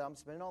money that I'm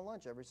spending on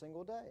lunch every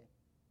single day?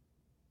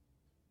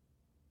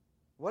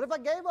 What if I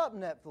gave up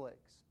Netflix?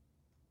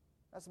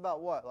 That's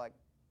about what, like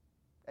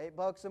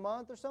 $8 a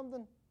month or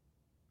something?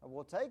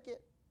 We'll take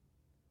it.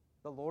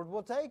 The Lord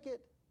will take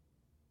it.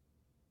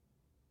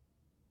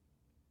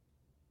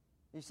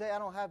 You say, I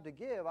don't have to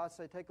give. I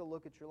say, take a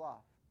look at your life.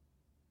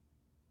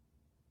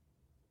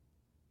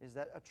 Is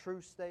that a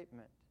true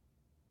statement?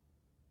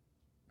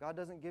 God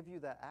doesn't give you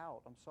that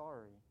out. I'm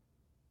sorry.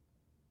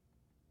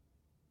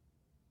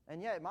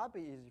 And yeah, it might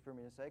be easy for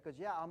me to say, because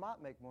yeah, I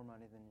might make more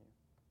money than you.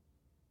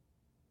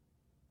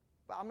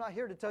 But I'm not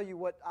here to tell you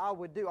what I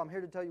would do. I'm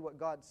here to tell you what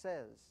God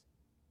says.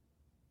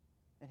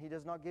 And He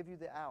does not give you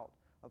the out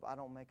of I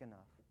don't make enough.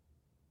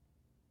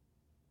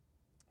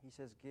 He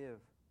says give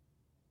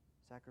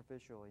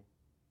sacrificially.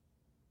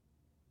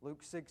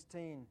 Luke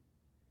 16,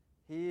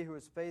 he who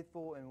is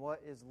faithful in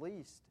what is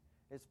least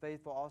is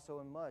faithful also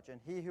in much. And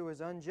he who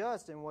is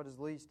unjust in what is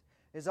least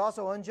is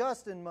also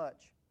unjust in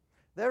much.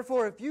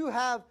 Therefore, if you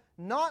have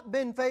not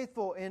been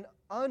faithful in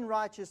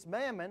unrighteous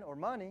mammon or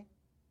money,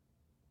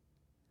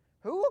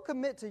 who will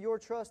commit to your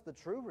trust the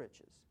true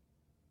riches?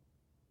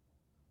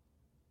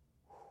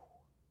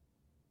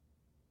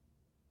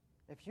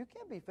 If you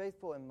can't be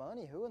faithful in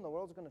money, who in the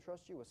world is going to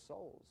trust you with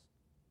souls?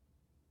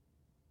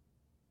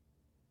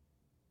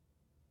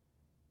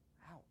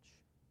 Ouch.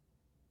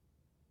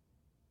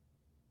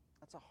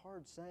 That's a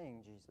hard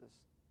saying, Jesus.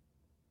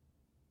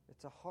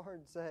 It's a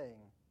hard saying.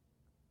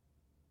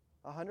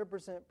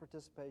 100%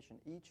 participation.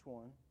 Each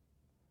one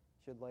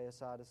should lay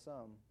aside a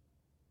sum.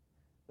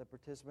 The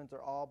participants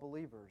are all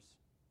believers.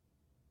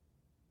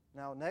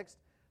 Now, next,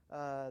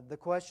 the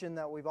question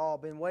that we've all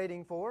been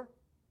waiting for.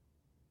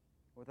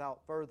 Without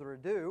further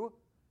ado,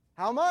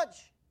 how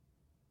much?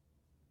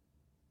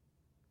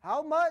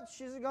 How much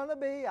is it going to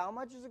be? How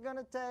much is it going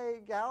to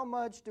take? How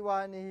much do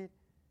I need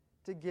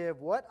to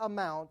give? What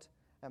amount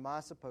am I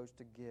supposed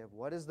to give?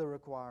 What is the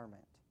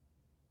requirement?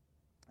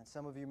 And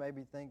some of you may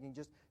be thinking,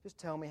 just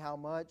tell me how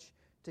much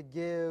to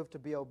give to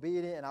be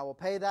obedient, and I will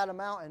pay that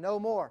amount and no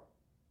more.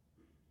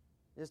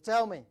 Just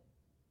tell me.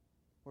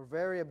 We're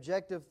very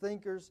objective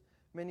thinkers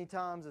many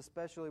times,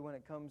 especially when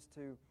it comes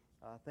to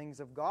things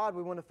of God.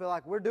 We want to feel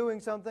like we're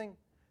doing something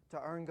to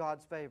earn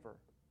God's favor,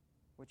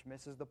 which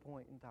misses the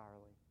point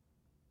entirely.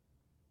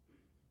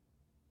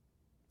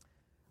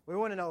 We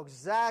want to know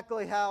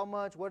exactly how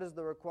much, what is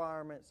the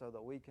requirement so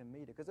that we can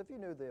meet it. Because if you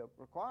knew the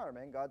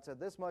requirement, God said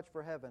this much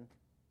for heaven,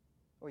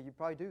 well, you'd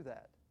probably do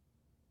that.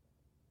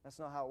 That's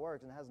not how it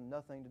works, and it has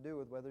nothing to do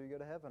with whether you go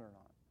to heaven or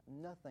not.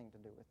 Nothing to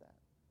do with that.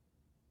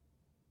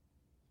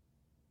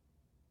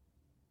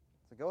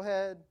 So go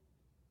ahead.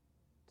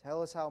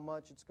 Tell us how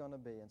much it's going to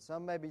be. And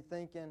some may be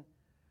thinking,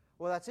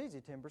 well, that's easy,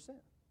 10%.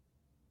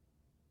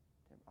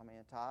 I mean,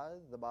 a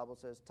tithe, the Bible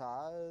says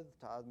tithe.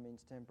 Tithe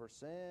means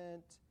 10%.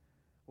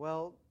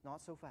 Well,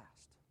 not so fast.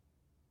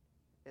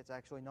 It's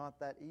actually not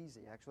that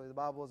easy. Actually, the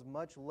Bible is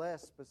much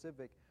less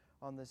specific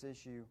on this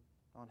issue,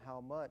 on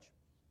how much.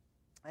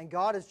 And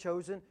God has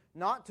chosen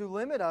not to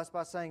limit us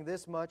by saying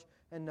this much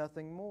and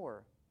nothing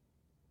more.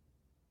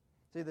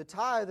 See, the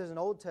tithe is an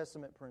Old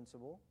Testament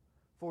principle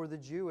for the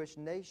Jewish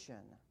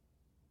nation.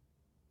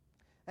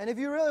 And if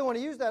you really want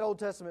to use that Old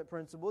Testament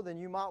principle, then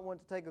you might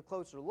want to take a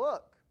closer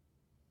look,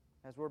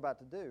 as we're about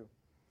to do.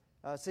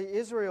 See,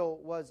 Israel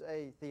was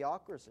a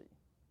theocracy.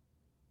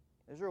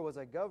 Israel was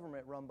a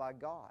government run by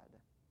God.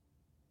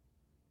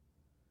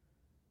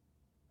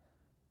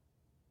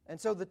 And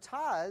so the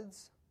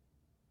tithes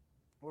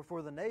were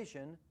for the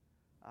nation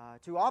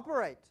to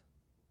operate,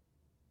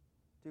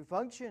 to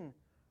function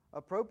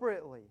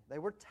appropriately. They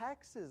were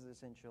taxes,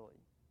 essentially.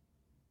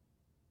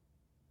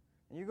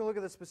 And you can look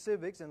at the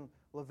specifics in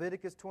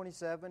Leviticus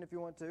 27 if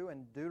you want to,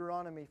 and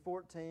Deuteronomy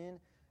 14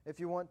 if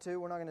you want to.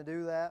 We're not going to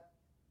do that.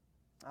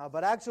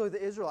 But actually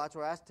the Israelites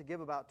were asked to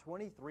give about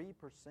 23%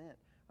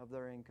 of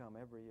their income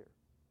every year.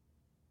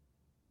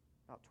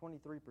 About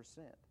 23%.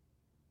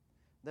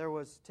 There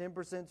was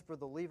 10% for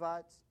the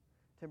Levites,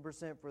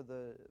 10% for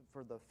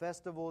the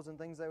festivals and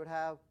things they would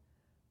have,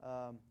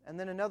 and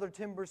then another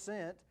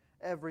 10%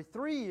 every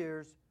 3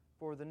 years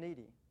for the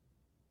needy.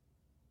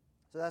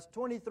 So that's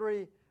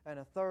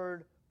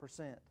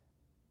 23.33%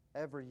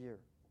 every year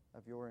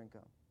of your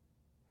income.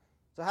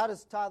 So how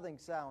does tithing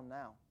sound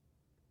now?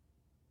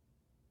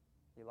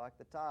 You like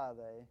the tithe,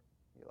 eh?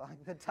 You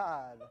like the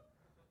tithe.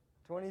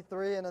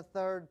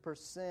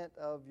 23.33%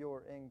 of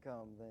your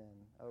income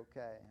then.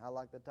 Okay, I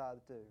like the tithe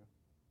too.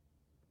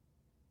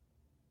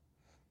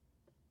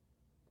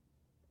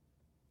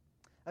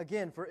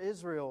 Again, for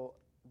Israel,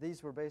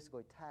 these were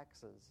basically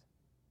taxes.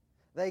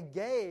 They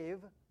gave,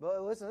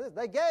 but listen to this,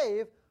 they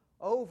gave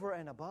over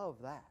and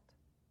above that.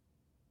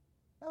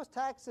 That was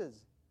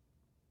taxes.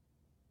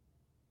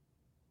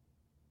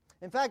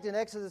 In fact, in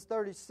Exodus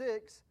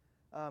 36,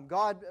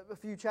 God, a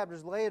few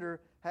chapters later,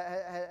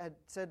 had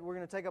said, we're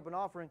going to take up an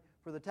offering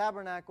for the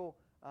tabernacle,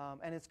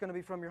 and it's going to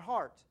be from your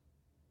heart,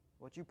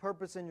 what you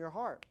purpose in your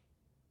heart.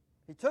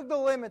 He took the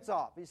limits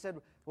off. He said,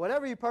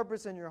 whatever you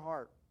purpose in your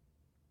heart.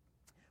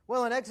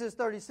 Well, in Exodus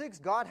 36,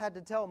 God had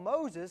to tell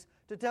Moses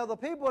to tell the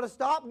people to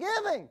stop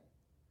giving.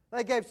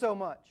 They gave so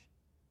much.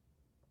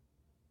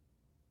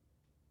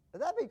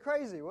 That'd be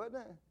crazy, wouldn't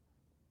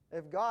it?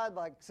 If God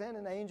sent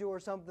an angel or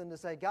something to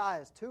say,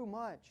 guys, too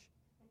much.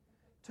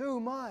 Too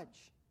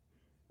much.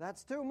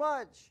 That's too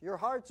much. Your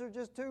hearts are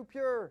just too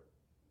pure.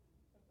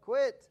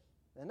 Quit.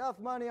 Enough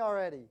money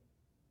already.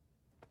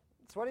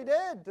 That's what He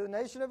did to the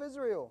nation of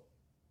Israel.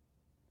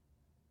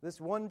 This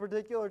one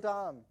particular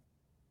time,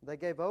 they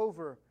gave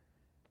over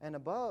and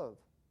above.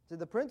 See,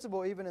 the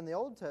principle, even in the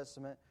Old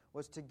Testament,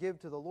 was to give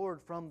to the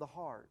Lord from the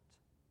heart,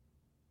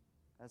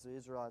 as the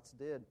Israelites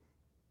did.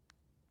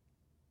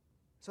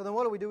 So then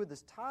what do we do with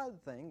this tithe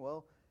thing?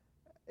 Well,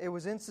 it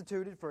was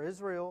instituted for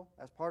Israel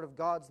as part of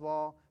God's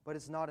law, but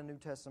it's not a New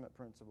Testament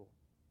principle.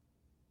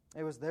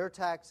 It was their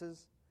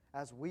taxes,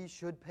 as we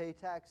should pay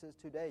taxes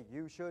today.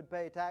 You should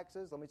pay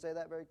taxes. Let me say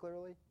that very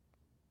clearly.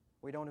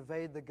 We don't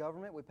evade the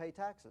government, we pay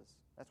taxes.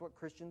 That's what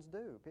Christians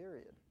do,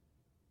 period.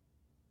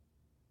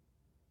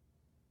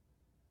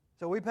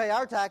 So we pay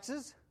our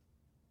taxes.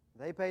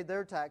 They paid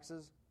their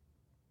taxes.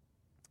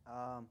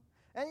 And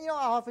I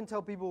often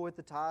tell people with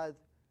the tithe,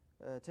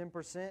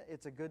 10%,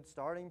 it's a good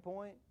starting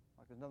point.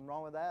 There's nothing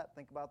wrong with that.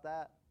 Think about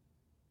that.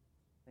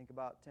 Think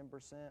about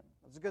 10%.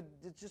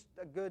 It's just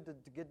a good to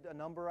get a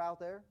number out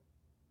there.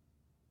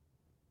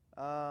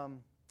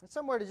 It's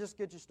somewhere to just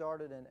get you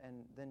started,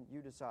 and then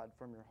you decide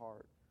from your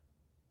heart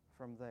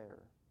from there.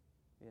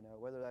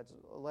 Whether that's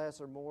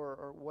less or more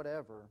or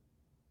whatever.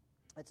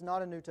 It's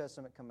not a New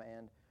Testament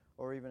command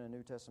or even a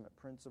New Testament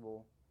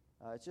principle.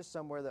 It's just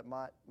somewhere that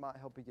might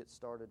help you get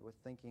started with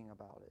thinking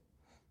about it.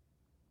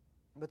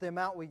 But the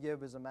amount we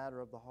give is a matter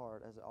of the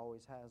heart, as it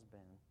always has been.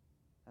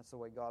 That's the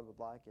way God would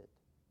like it.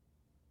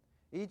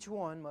 Each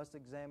one must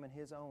examine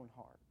his own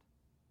heart.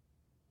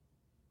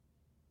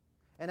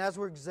 And as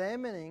we're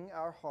examining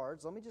our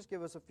hearts, let me just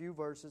give us a few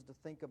verses to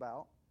think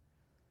about.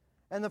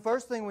 And the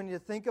first thing we need to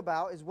think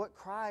about is what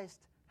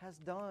Christ has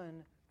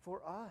done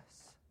for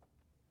us.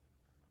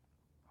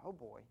 Oh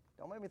boy,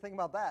 don't make me think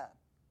about that.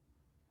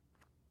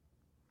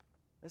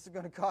 This is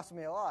going to cost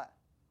me a lot.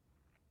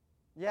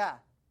 Yeah.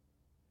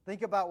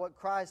 Think about what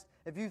Christ,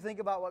 if you think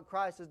about what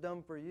Christ has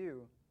done for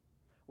you,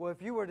 well, if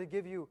you were to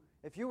give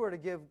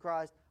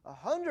Christ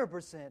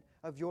 100%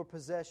 of your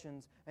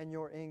possessions and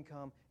your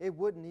income, it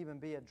wouldn't even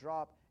be a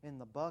drop in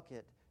the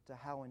bucket to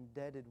how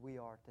indebted we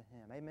are to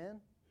Him.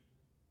 Amen?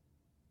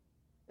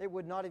 It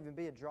would not even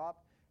be a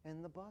drop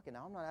in the bucket.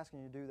 Now, I'm not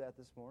asking you to do that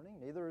this morning.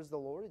 Neither is the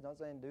Lord. He's not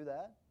saying do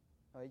that.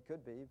 Well, He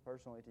could be,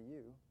 personally, to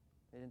you.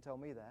 He didn't tell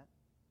me that.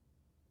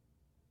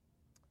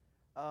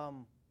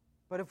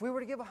 But if we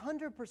were to give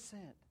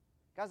 100%,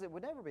 guys, it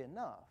would never be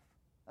enough.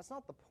 That's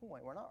not the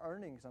point. We're not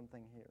earning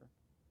something here.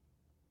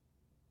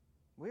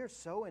 We are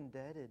so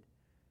indebted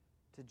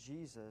to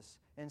Jesus.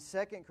 In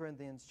 2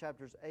 Corinthians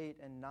chapters 8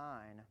 and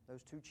 9,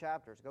 those two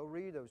chapters, go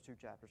read those two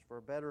chapters for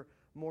a better,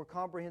 more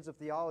comprehensive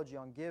theology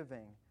on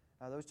giving.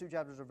 Those two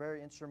chapters are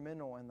very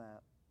instrumental in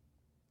that.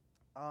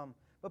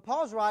 But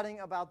Paul's writing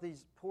about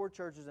these poor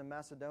churches in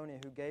Macedonia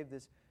who gave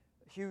this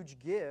huge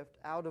gift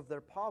out of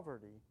their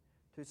poverty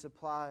to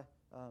supply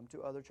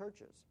to other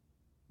churches.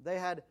 They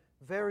had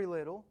very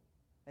little,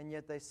 and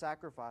yet they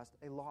sacrificed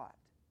a lot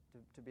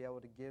to be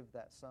able to give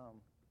that sum.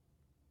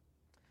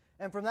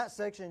 And from that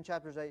section in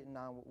chapters 8 and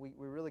 9, we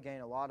really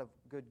gain a lot of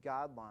good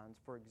guidelines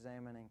for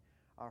examining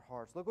our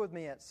hearts. Look with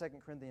me at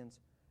 2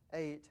 Corinthians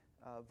 8,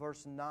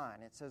 verse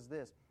 9. It says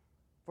this,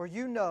 "For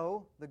you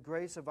know the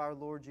grace of our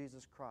Lord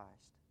Jesus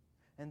Christ,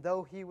 And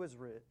though he was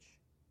rich,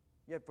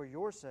 yet for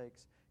your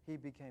sakes he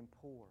became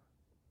poor,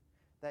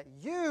 that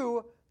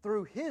you,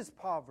 through his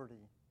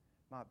poverty,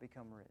 might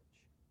become rich.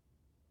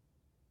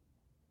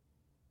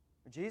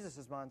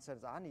 Jesus' mindset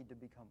is, I need to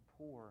become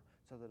poor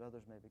so that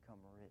others may become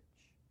rich.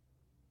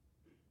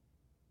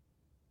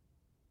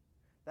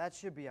 That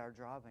should be our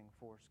driving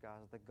force,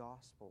 guys, the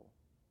gospel.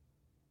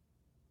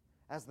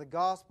 As the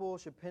gospel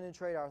should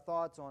penetrate our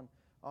thoughts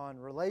on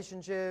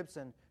relationships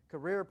and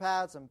career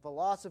paths and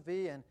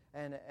philosophy and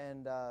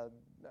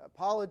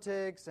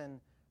politics and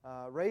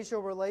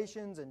racial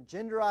relations and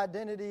gender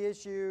identity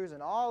issues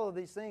and all of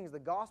these things, the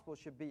gospel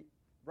should be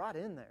right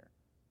in there,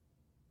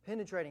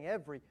 penetrating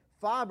every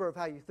fiber of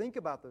how you think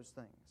about those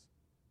things.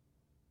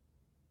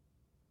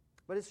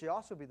 But it should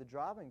also be the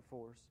driving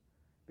force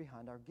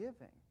behind our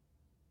giving.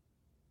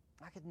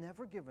 I could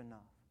never give enough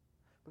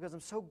because I'm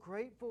so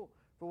grateful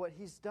for what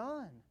He's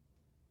done.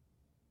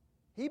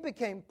 He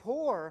became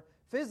poor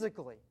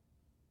physically,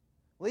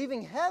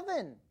 leaving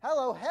heaven,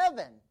 hello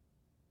heaven,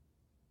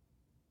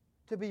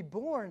 to be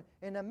born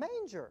in a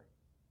manger.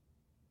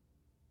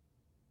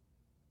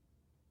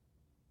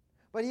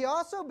 But He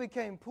also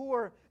became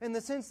poor in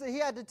the sense that He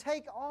had to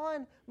take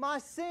on my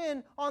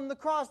sin on the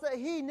cross that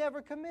He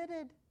never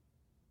committed.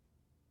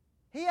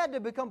 He had to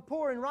become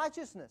poor in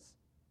righteousness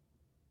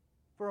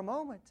for a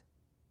moment.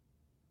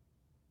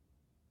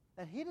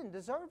 And He didn't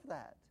deserve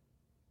that.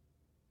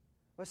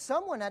 But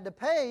someone had to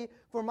pay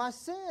for my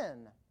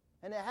sin,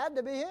 and it had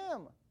to be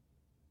Him.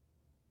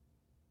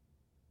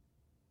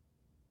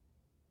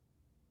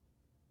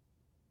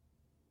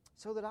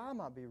 So that I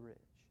might be rich.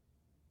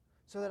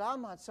 So that I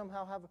might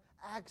somehow have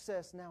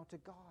access now to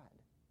God.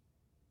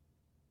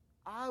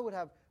 I would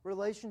have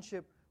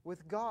relationship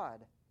with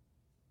God.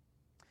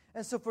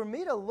 And so for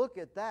me to look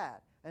at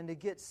that and to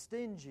get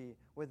stingy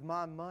with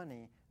my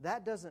money,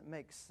 that doesn't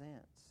make sense.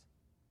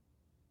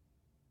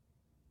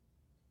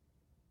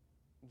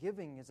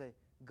 Giving is a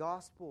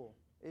gospel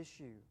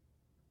issue.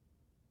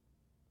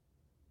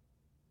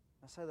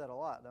 I say that a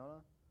lot, don't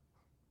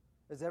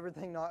I? Is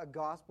everything not a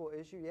gospel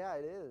issue? Yeah,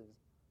 it is.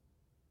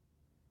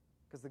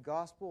 Because the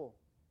gospel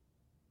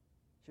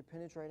should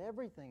penetrate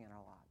everything in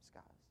our lives,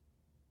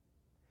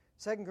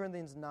 guys. 2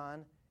 Corinthians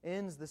 9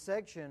 ends the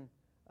section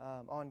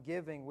on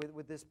giving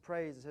with this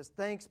praise. It says,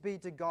 "Thanks be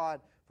to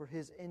God for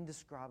His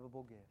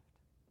indescribable gift."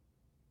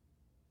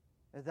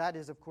 And that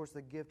is, of course,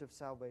 the gift of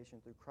salvation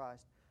through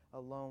Christ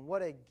alone.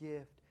 What a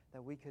gift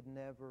that we could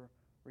never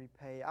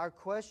repay. Our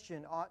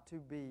question ought to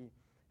be,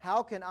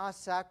 how can I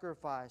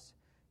sacrifice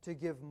to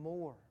give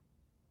more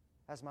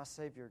as my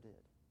Savior did?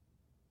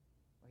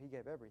 Well, He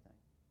gave everything.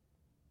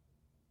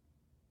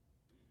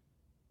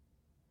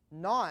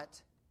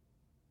 Not,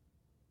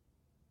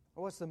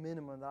 what's the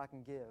minimum that I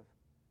can give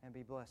and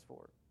be blessed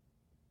for it?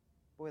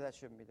 Boy, that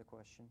shouldn't be the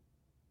question.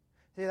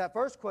 See, that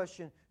first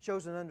question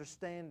shows an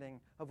understanding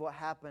of what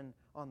happened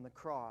on the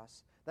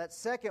cross. That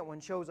second one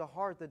shows a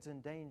heart that's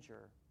in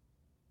danger,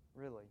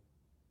 really.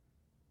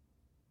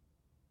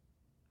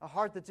 A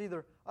heart that's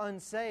either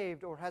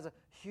unsaved or has a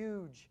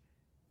huge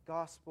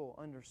gospel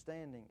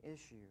understanding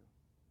issue.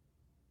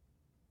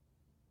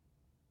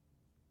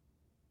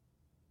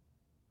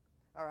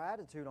 Our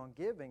attitude on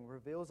giving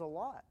reveals a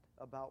lot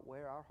about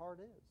where our heart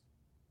is.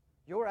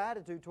 Your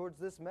attitude towards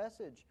this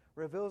message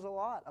reveals a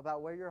lot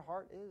about where your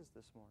heart is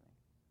this morning.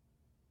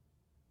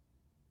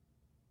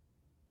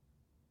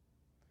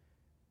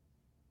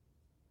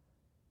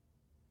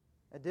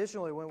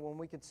 Additionally, when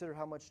we consider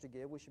how much to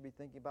give, we should be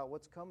thinking about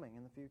what's coming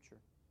in the future.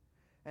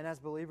 And as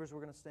believers,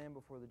 we're going to stand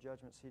before the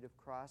judgment seat of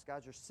Christ.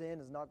 Guys, your sin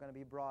is not going to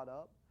be brought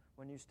up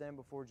when you stand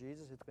before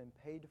Jesus. It's been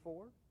paid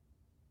for.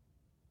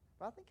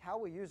 But I think how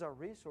we use our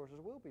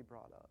resources will be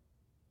brought up.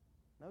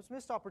 Those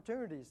missed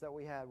opportunities that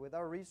we had with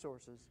our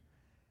resources,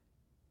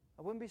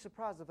 I wouldn't be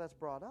surprised if that's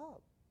brought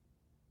up.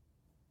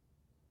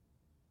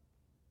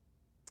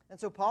 And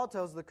so Paul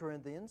tells the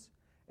Corinthians,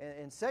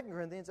 in 2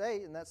 Corinthians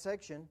 8, in that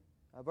section,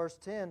 verse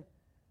 10,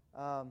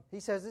 he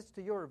says it's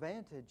to your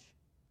advantage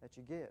that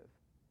you give.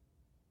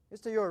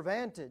 It's to your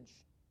advantage.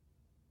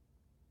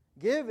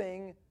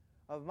 Giving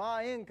of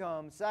my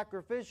income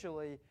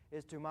sacrificially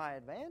is to my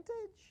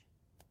advantage?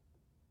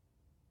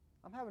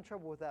 I'm having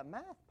trouble with that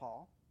math,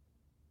 Paul.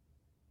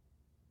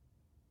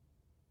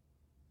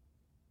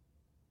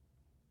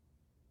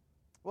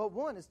 Well,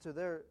 one is to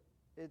their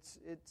it's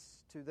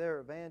to their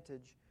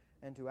advantage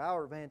and to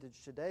our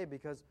advantage today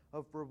because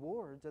of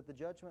rewards at the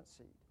judgment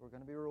seat. We're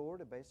going to be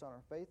rewarded based on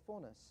our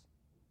faithfulness.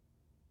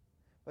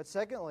 But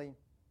secondly,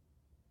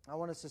 I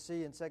want us to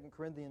see in 2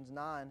 Corinthians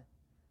 9,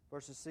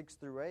 verses 6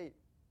 through 8.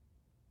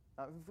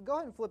 Go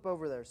ahead and flip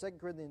over there, 2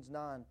 Corinthians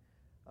 9,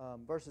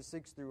 verses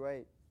 6 through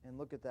 8, and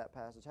look at that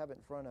passage. Have it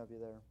in front of you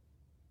there.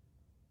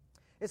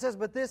 It says,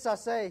 "But this I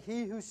say,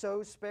 he who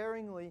sows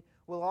sparingly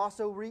will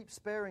also reap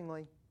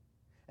sparingly,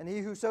 and he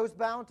who sows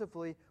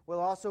bountifully will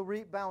also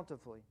reap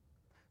bountifully.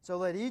 So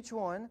let each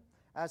one,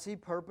 as he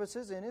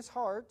purposes in his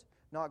heart,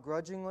 not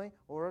grudgingly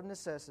or of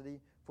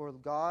necessity, for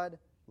God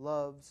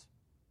loves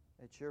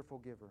a cheerful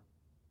giver."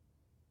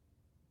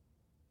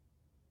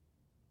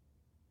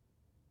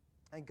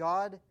 And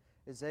God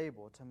is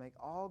able to make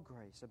all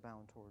grace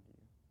abound toward you,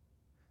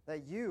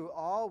 that you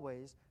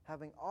always,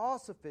 having all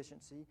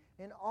sufficiency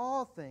in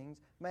all things,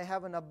 may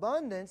have an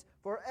abundance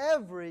for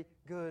every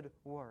good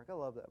work. I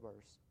love that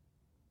verse.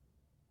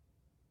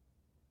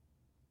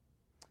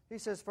 He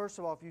says, first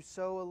of all, if you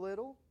sow a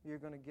little, you're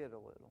going to get a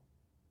little.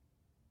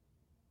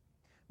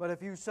 But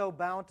if you sow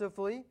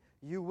bountifully,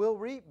 you will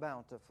reap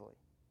bountifully.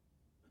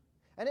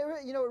 And it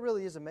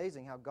really is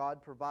amazing how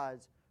God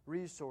provides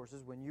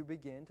resources when you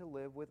begin to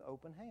live with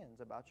open hands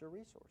about your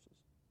resources.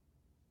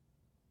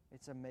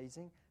 It's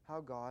amazing how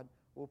God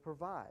will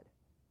provide.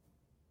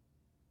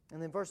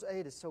 And then verse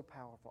 8 is so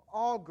powerful.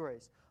 All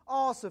grace,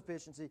 all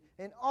sufficiency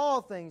in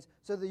all things,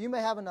 so that you may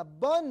have an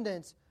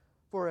abundance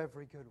for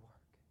every good work.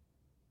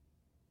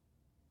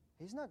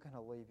 He's not going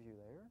to leave you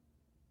there.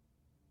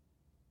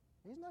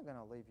 He's not going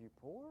to leave you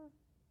poor.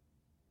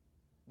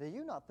 Do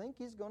you not think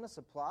He's going to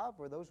supply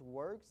for those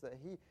works that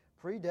He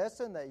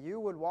predestined that you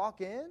would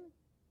walk in?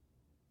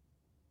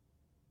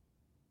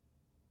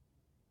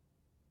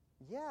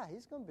 Yeah,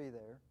 He's going to be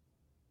there.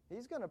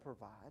 He's going to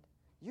provide.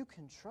 You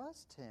can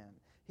trust Him.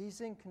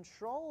 He's in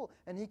control,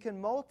 and He can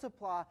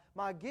multiply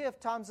my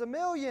gift times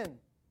 1,000,000.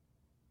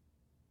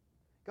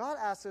 God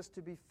asks us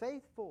to be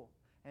faithful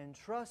and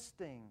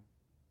trusting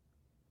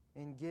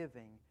in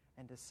giving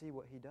and to see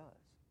what He does.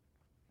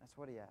 That's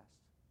what He asks.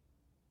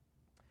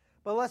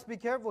 But let's be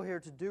careful here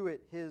to do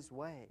it His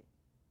way.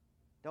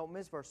 Don't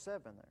miss verse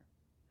 7 there.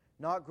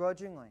 Not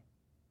grudgingly.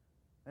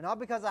 And not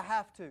because I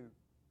have to.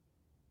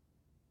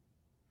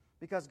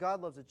 Because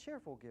God loves a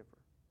cheerful giver.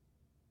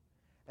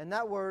 And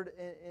that word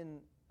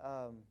in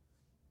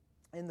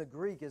the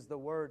Greek is the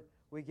word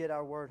we get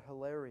our word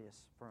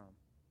hilarious from.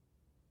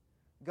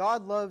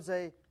 God loves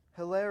a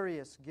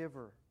hilarious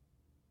giver.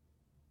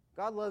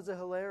 God loves a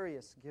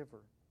hilarious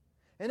giver.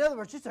 In other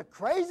words, just a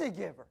crazy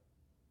giver.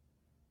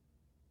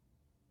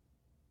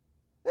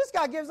 This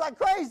guy gives like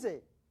crazy.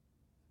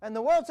 And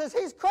the world says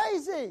he's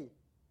crazy.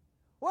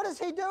 What is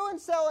he doing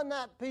selling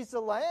that piece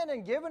of land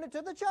and giving it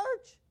to the church?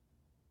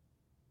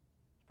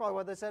 That's probably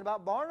what they said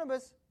about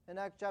Barnabas in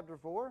Acts chapter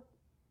 4.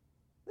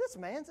 This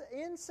man's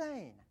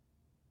insane.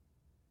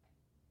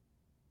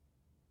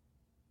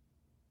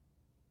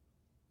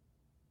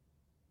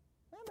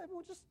 Maybe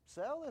we'll just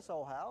sell this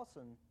old house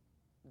and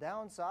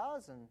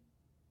downsize and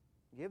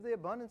give the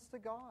abundance to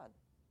God.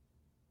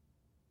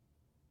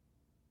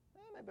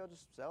 Maybe I'll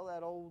just sell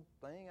that old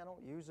thing I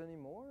don't use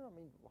anymore. I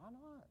mean, why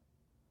not?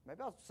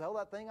 Maybe I'll sell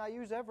that thing I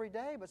use every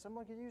day, but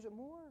someone could use it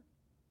more.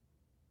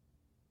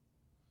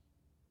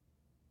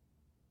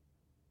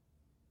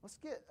 Let's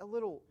get a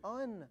little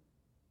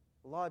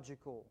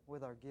unlogical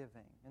with our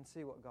giving and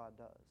see what God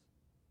does.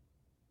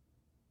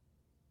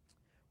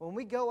 When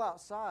we go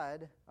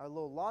outside our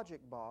little logic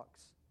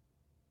box,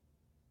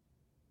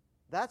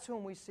 that's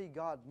when we see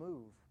God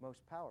move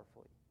most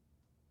powerfully.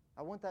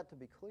 I want that to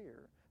be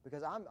clear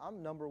because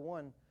I'm number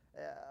one.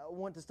 I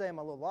want to stay in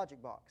my little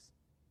logic box.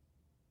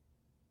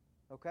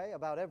 Okay?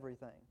 About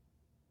everything.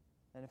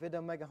 And if it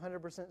doesn't make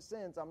 100%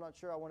 sense, I'm not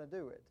sure I want to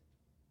do it.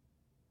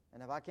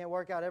 And if I can't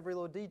work out every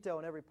little detail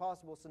in every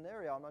possible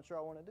scenario, I'm not sure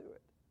I want to do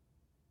it.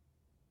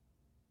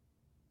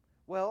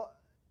 Well,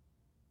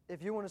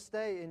 if you want to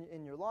stay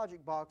in your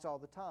logic box all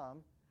the time,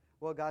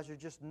 well, guys, you're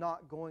just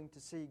not going to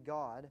see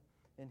God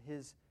in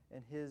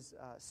His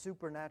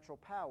supernatural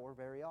power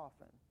very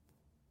often.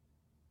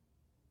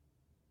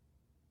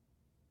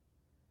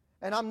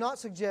 And I'm not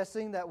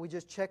suggesting that we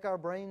just check our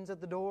brains at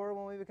the door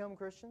when we become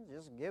Christians.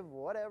 Just give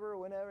whatever,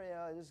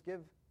 whenever, just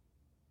give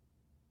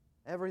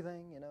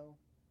everything,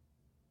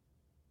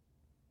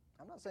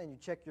 I'm not saying you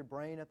check your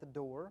brain at the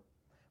door.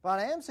 But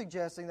I am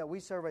suggesting that we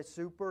serve a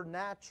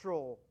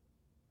supernatural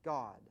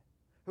God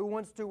who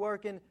wants to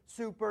work in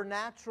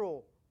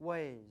supernatural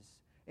ways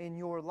in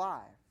your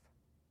life.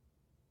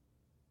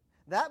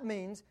 That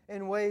means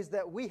in ways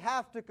that we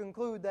have to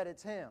conclude that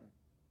it's Him,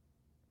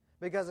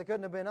 because it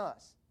couldn't have been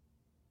us.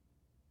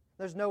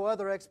 There's no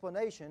other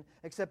explanation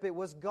except it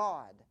was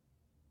God.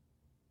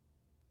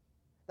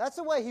 That's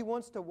the way He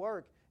wants to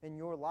work in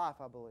your life,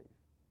 I believe.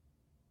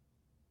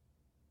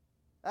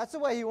 That's the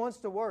way He wants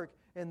to work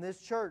in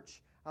this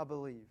church, I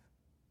believe.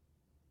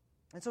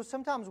 And so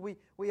sometimes we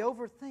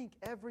overthink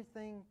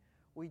everything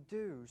we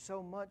do,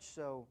 so much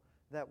so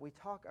that we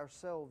talk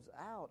ourselves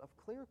out of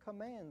clear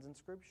commands in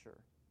Scripture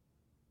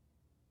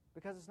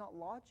because it's not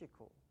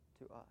logical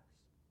to us.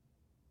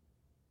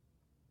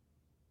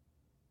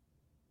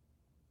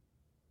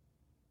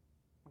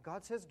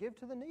 God says, give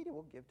to the needy.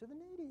 We'll give to the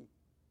needy.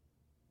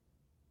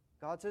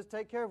 God says,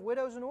 take care of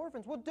widows and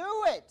orphans. We'll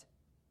do it.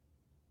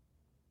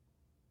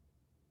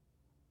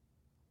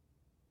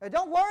 Hey,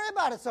 don't worry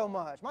about it so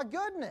much. My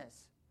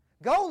goodness.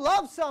 Go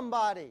love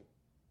somebody.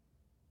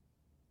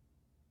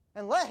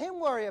 And let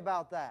Him worry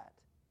about that.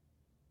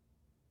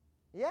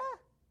 Yeah?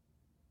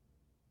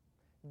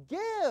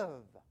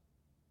 Give.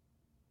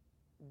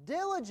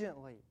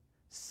 Diligently.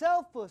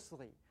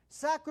 Selflessly.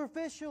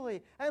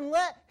 Sacrificially, and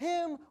let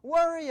Him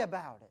worry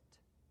about it.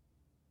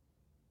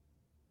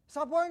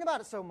 Stop worrying about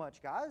it so much,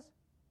 guys.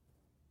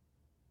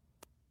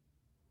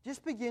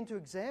 Just begin to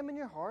examine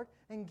your heart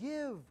and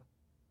give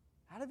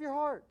out of your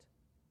heart.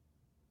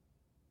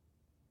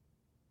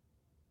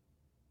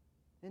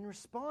 In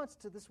response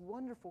to this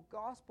wonderful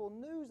gospel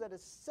news that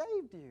has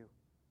saved you.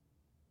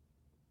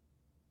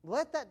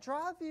 Let that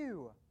drive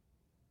you.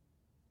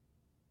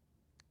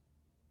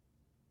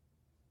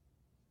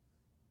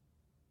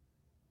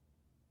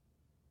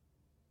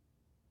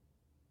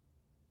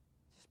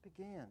 Just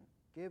begin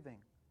giving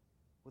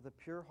with a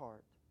pure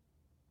heart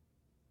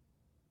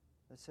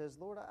that says,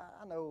 Lord,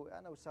 I know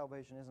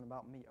salvation isn't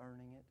about me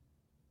earning it,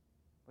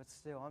 but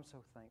still, I'm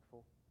so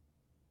thankful.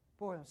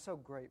 Boy, I'm so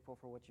grateful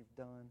for what you've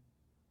done.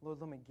 Lord,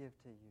 let me give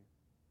to you.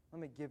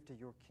 Let me give to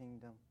your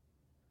kingdom.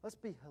 Let's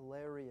be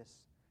hilarious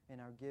in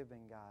our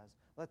giving, guys.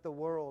 Let the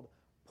world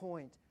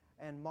point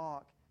and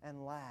mock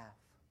and laugh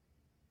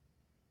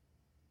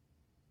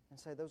and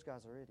say, those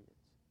guys are idiots.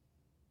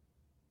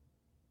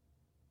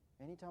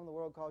 Anytime the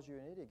world calls you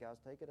an idiot, guys,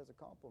 take it as a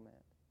compliment,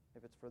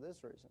 if it's for this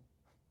reason.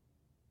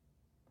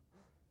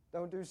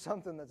 Don't do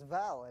something that's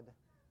valid.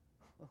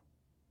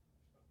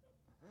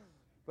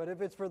 But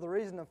if it's for the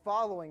reason of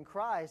following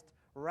Christ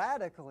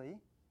radically,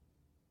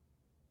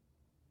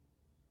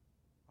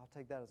 I'll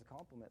take that as a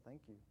compliment.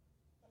 Thank you.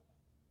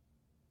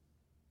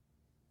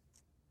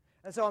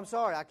 And so I'm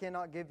sorry, I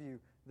cannot give you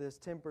this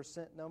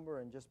 10% number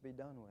and just be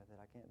done with it.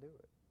 I can't do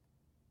it.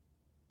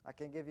 I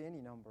can't give you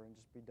any number and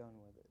just be done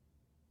with it.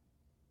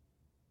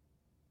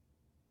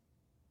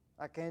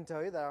 I can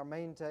tell you that our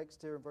main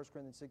text here in 1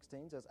 Corinthians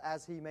 16 says,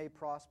 as he may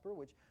prosper,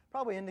 which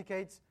probably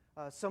indicates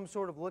some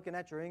sort of looking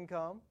at your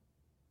income.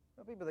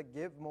 People that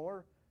give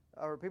more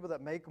or people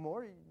that make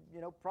more,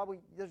 probably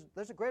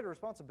there's a greater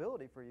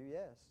responsibility for you,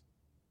 yes.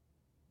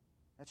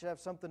 That should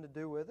have something to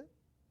do with it.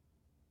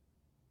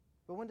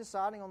 But when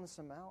deciding on this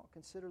amount,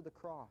 consider the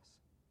cross.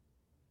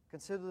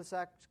 Consider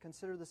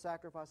the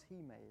sacrifice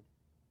he made.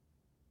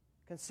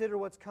 Consider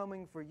what's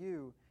coming for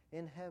you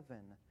in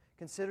heaven.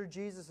 Consider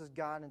Jesus'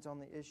 guidance on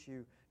the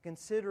issue.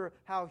 Consider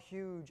how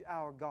huge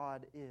our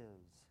God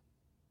is.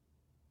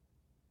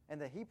 And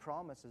that he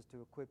promises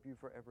to equip you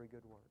for every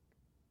good work.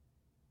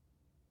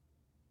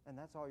 And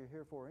that's all you're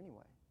here for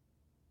anyway.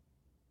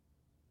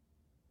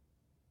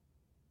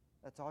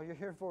 That's all you're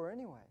here for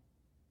anyway.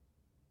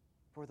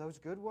 For those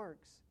good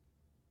works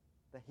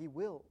that he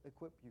will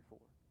equip you for.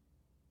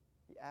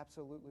 He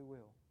absolutely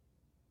will.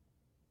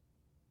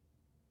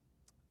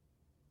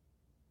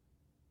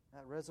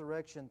 That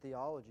resurrection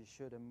theology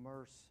should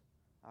immerse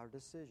our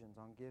decisions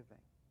on giving.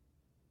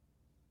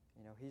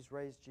 He's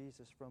raised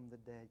Jesus from the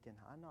dead. Can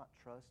I not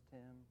trust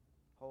him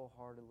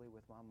wholeheartedly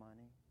with my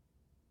money?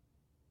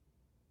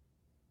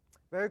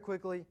 Very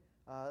quickly,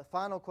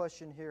 final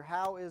question here.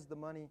 How is the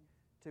money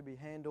to be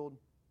handled?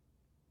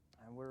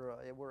 And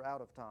we're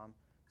out of time.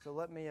 So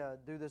let me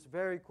do this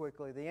very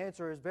quickly. The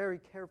answer is very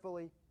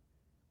carefully,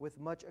 with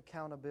much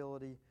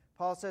accountability.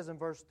 Paul says in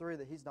verse 3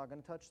 that he's not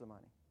going to touch the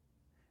money.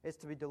 It's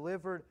to be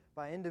delivered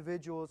by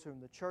individuals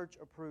whom the church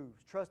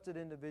approves, trusted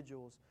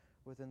individuals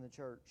within the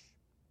church.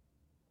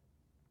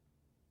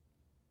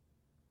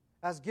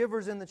 As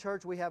givers in the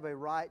church, we have a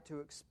right to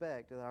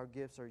expect that our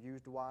gifts are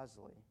used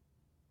wisely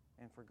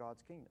and for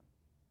God's kingdom.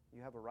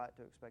 You have a right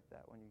to expect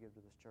that when you give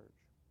to this church.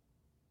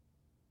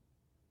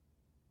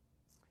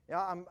 Yeah,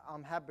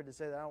 I'm happy to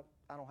say that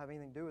I don't have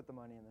anything to do with the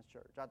money in this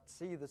church. I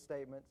see the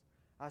statements.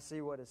 I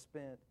see what is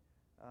spent.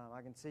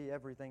 I can see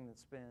everything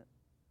that's spent.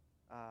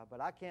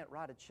 But I can't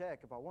write a check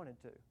if I wanted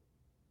to.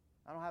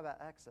 I don't have that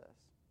access.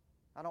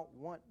 I don't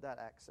want that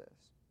access.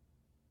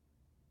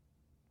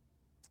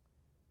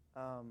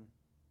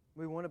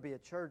 We want to be a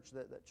church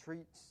that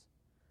treats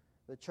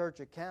the church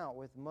account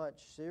with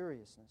much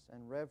seriousness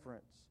and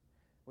reverence,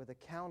 with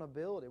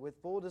accountability, with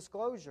full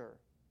disclosure.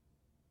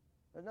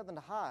 There's nothing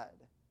to hide.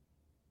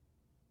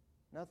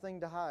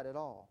 Nothing to hide at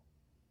all.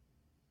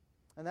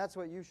 And that's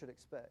what you should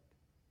expect.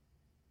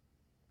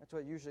 That's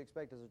what you should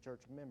expect as a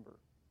church member.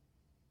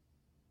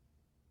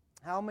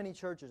 How many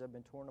churches have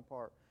been torn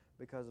apart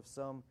because of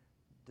some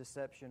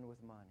deception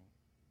with money?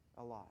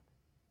 A lot.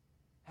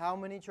 How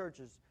many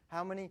churches,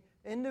 how many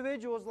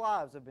individuals'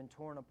 lives have been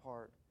torn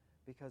apart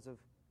because of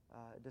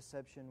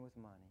deception with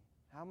money?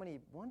 How many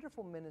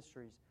wonderful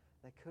ministries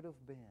that could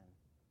have been?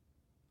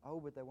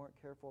 Oh, but they weren't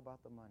careful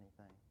about the money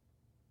thing.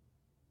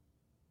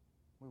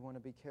 We want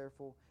to be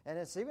careful. And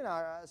it's even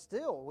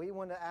still, we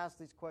want to ask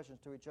these questions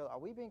to each other. Are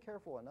we being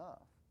careful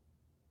enough?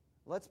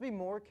 Let's be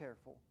more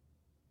careful.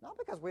 Not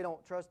because we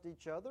don't trust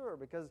each other or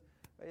because,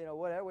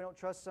 whatever, we don't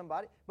trust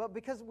somebody, but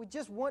because we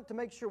just want to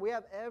make sure we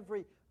have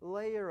every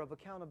layer of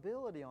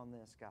accountability on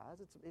this, guys.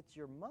 It's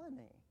your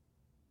money.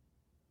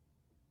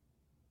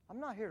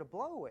 I'm not here to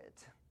blow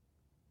it.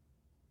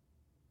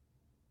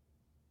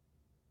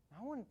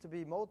 I want it to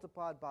be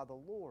multiplied by the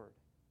Lord.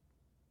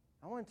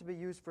 I want it to be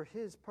used for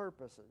His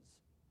purposes.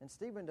 And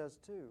Stephen does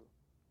too.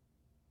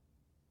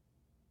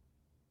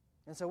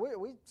 And so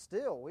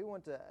we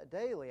want to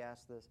daily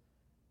ask this.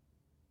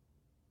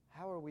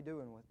 How are we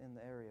doing in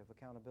the area of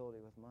accountability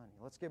with money?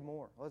 Let's get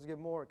more. Let's get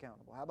more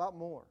accountable. How about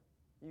more?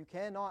 You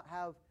cannot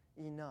have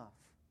enough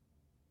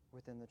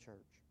within the church.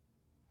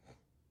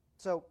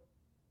 So,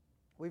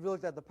 We've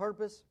looked at the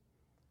purpose,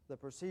 the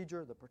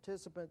procedure, the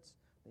participants,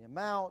 the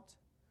amount,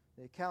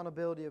 the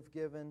accountability of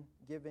giving,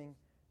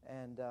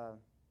 and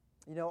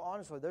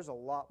honestly, there's a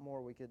lot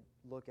more we could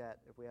look at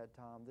if we had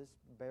time. This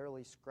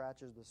barely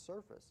scratches the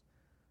surface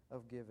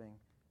of giving.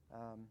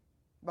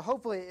 But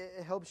hopefully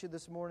it helps you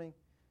this morning.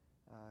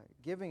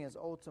 Giving is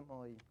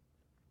ultimately,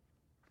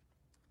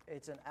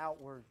 it's an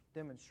outward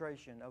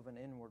demonstration of an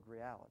inward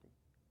reality.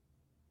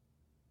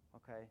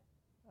 Okay?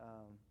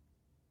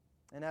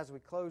 And as we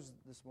close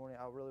this morning,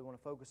 I really want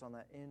to focus on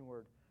that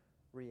inward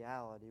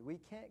reality. We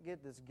can't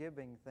get this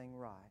giving thing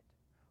right,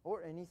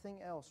 or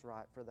anything else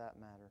right for that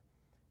matter,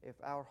 if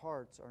our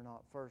hearts are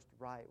not first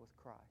right with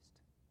Christ.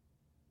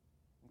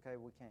 Okay,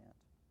 we can't.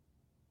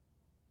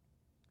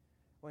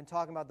 When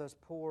talking about those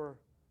poor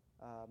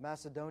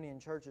Macedonian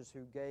churches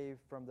who gave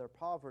from their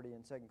poverty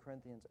in 2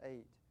 Corinthians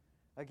 8,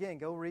 again,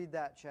 go read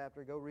that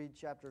chapter. Go read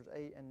chapters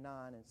 8 and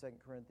 9 in 2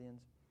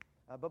 Corinthians.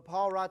 But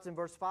Paul writes in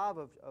verse 5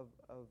 of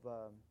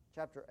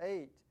chapter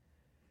 8,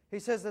 he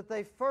says that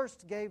they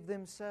first gave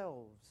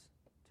themselves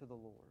to the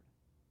Lord.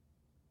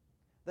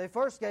 They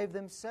first gave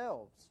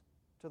themselves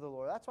to the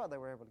Lord. That's why they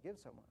were able to give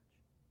so much.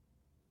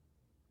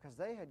 Because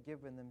they had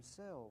given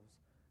themselves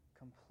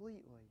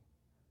completely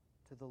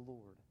to the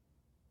Lord.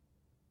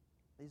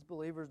 These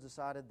believers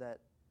decided that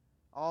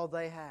all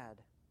they had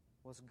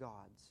was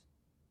God's.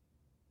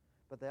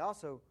 But they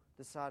also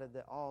decided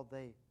that all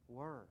they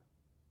were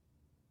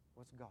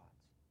was God's.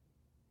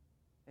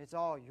 It's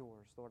all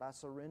yours, Lord. I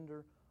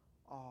surrender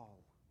all.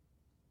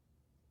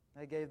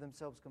 They gave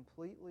themselves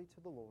completely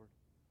to the Lord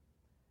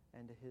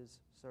and to His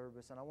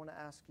service. And I want to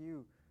ask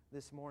you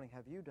this morning,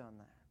 have you done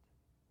that?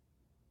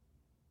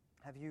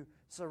 Have you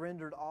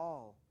surrendered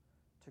all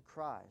to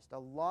Christ? A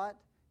lot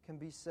can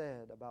be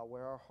said about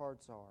where our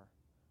hearts are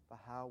by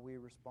how we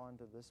respond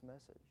to this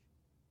message,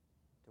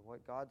 to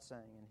what God's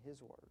saying in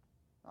His Word.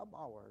 Not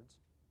my words,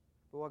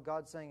 but what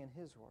God's saying in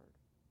His Word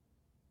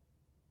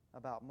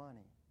about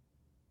money.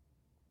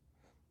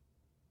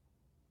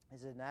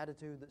 Is it an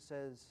attitude that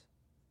says,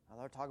 oh,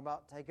 they're talking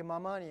about taking my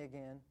money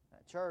again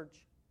at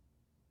church?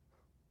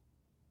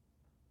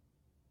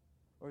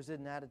 Or is it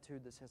an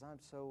attitude that says, I'm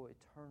so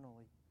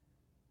eternally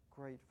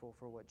grateful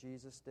for what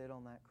Jesus did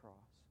on that cross?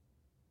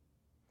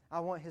 I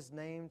want His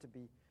name to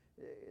be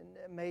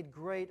made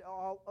great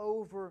all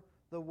over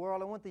the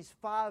world. I want these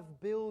 5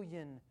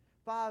 billion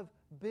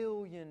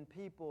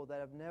people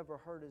that have never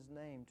heard His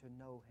name to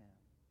know Him.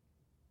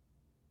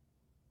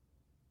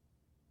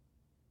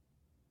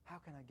 How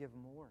can I give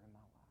more in my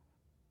life?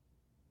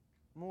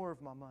 More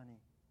of my money,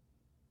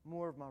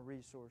 more of my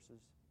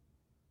resources,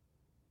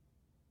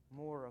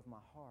 more of my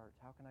heart.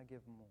 How can I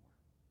give more?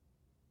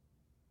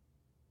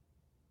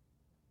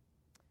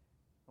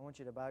 I want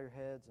you to bow your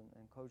heads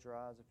and close your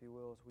eyes, if you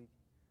will, as we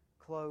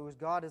close.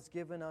 God has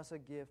given us a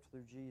gift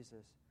through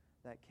Jesus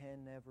that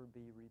can never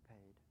be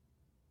repaid.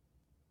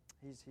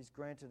 He's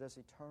granted us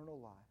eternal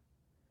life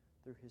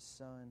through His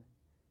Son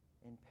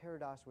in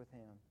paradise with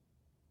Him.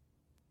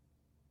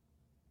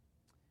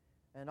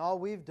 And all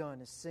we've done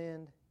is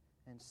sinned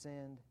and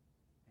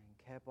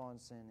kept on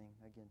sinning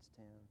against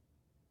Him.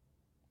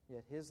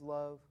 Yet His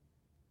love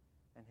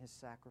and His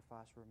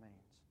sacrifice remains.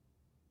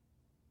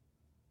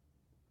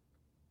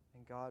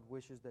 And God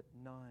wishes that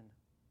none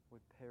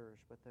would perish,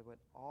 but that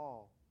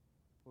all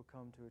would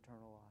come to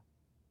eternal life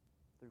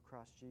through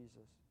Christ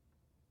Jesus.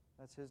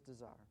 That's His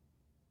desire.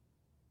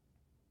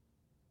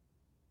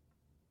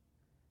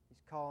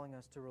 He's calling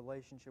us to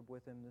relationship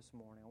with Him this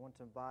morning. I want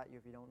to invite you,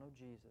 if you don't know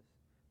Jesus,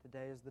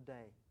 today is the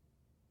day.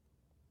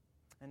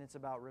 And it's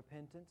about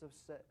repentance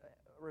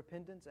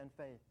and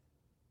faith.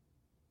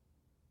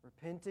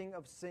 Repenting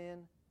of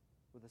sin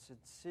with a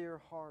sincere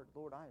heart.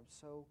 Lord, I am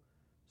so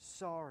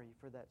sorry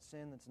for that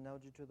sin that's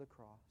nailed you to the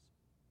cross.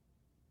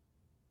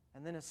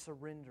 And then a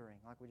surrendering,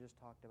 like we just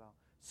talked about.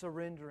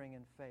 Surrendering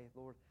in faith.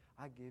 Lord,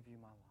 I give you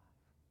my life.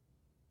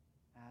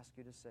 I ask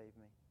you to save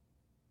me.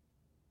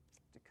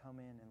 To come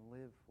in and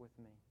live with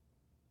me.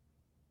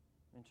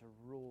 And to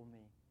rule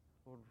me.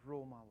 Lord,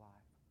 rule my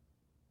life.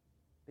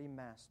 Be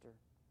master.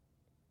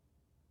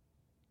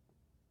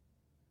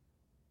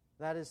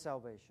 That is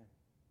salvation.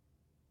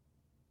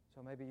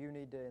 So maybe you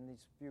need to, in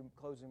these few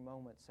closing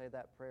moments, say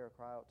that prayer,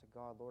 cry out to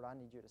God, Lord, I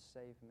need you to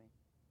save me.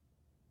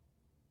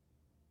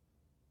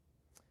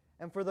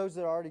 And for those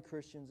that are already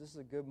Christians, this is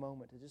a good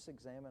moment to just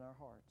examine our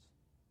hearts.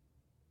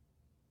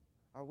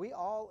 Are we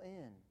all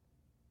in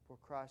for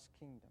Christ's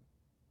kingdom?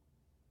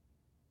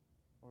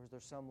 Or is there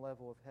some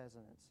level of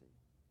hesitancy?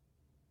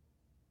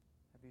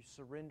 Have you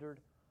surrendered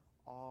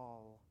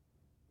all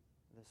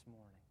this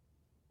morning?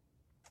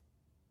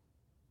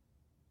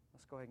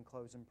 Let's go ahead and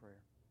close in prayer.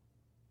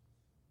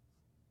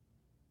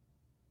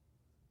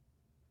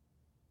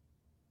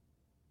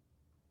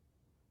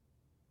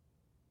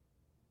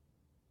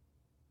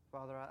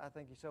 Father, I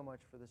thank you so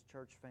much for this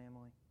church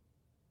family.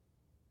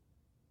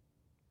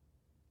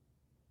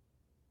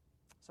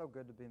 So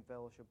good to be in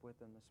fellowship with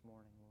them this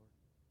morning, Lord.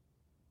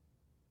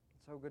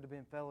 It's so good to be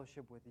in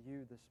fellowship with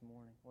you this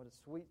morning. What a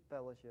sweet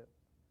fellowship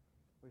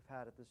we've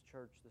had at this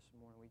church this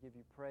morning. We give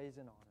you praise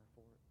and honor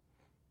for it.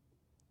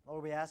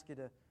 Lord, we ask you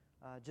to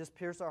just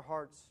pierce our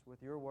hearts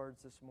with your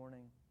words this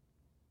morning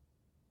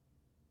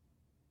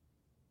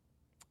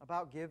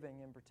about giving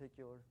in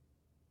particular.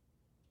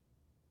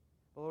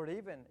 But Lord,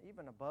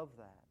 even above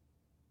that,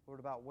 Lord,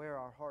 about where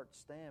our hearts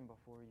stand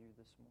before you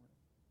this morning.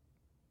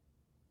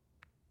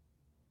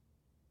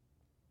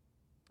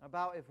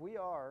 About if we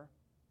are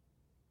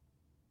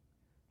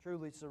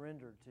truly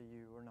surrendered to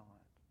you or not.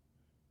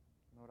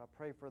 Lord, I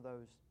pray for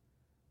those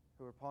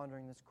who are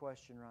pondering this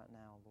question right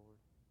now, Lord.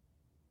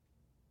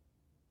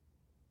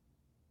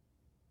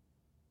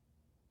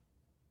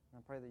 And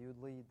I pray that you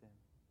would lead them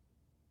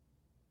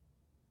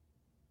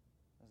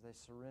as they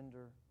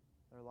surrender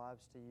their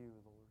lives to you,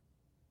 Lord.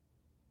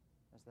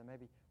 As they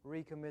maybe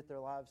recommit their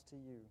lives to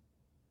you,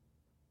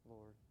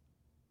 Lord.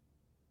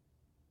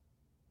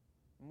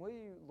 And will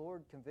you,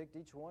 Lord, convict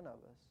each one of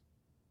us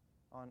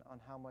on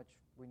how much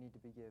we need to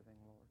be giving,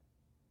 Lord.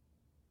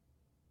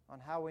 On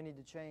how we need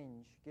to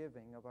change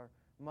giving of our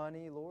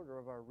money, Lord, or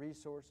of our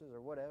resources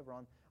or whatever.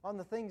 On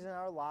the things in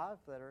our life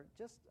that are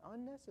just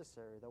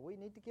unnecessary, that we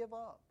need to give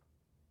up.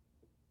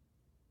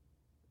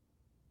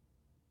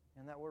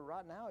 And that we're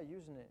right now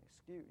using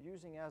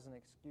as an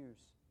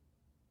excuse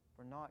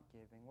for not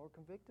giving. Lord,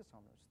 convict us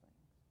on those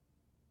things.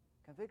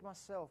 Convict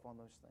myself on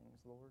those things,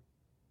 Lord.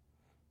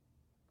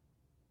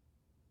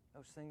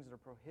 Those things that are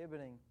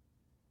prohibiting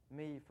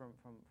me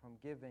from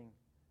giving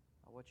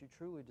what you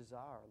truly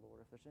desire, Lord,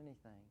 if there's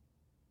anything.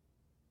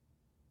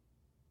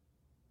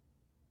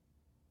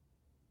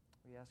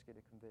 We ask you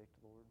to convict,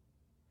 Lord.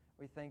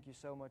 We thank you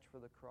so much for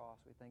the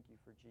cross. We thank you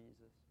for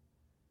Jesus.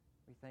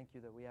 We thank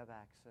you that we have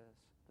access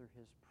through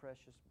his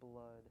precious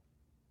blood.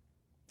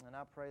 And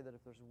I pray that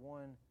if there's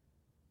one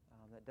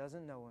that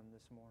doesn't know him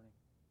this morning,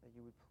 that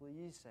you would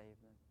please save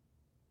them.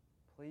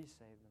 Please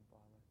save them,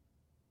 Father.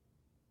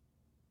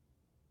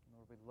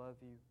 Lord, we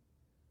love you.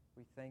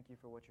 We thank you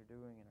for what you're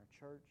doing in our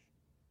church.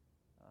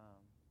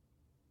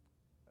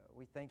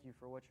 We thank you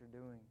for what you're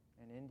doing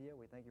in India.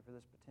 We thank you for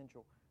this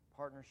potential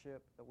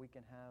partnership that we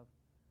can have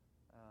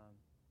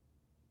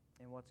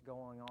in what's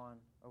going on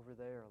over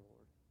there,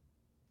 Lord.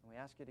 And we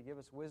ask you to give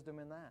us wisdom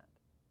in that.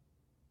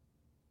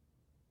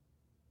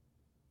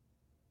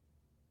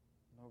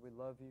 Lord, we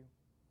love you.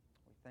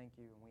 We thank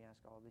you, and we ask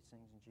all these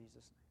things in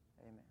Jesus'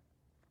 name. Amen.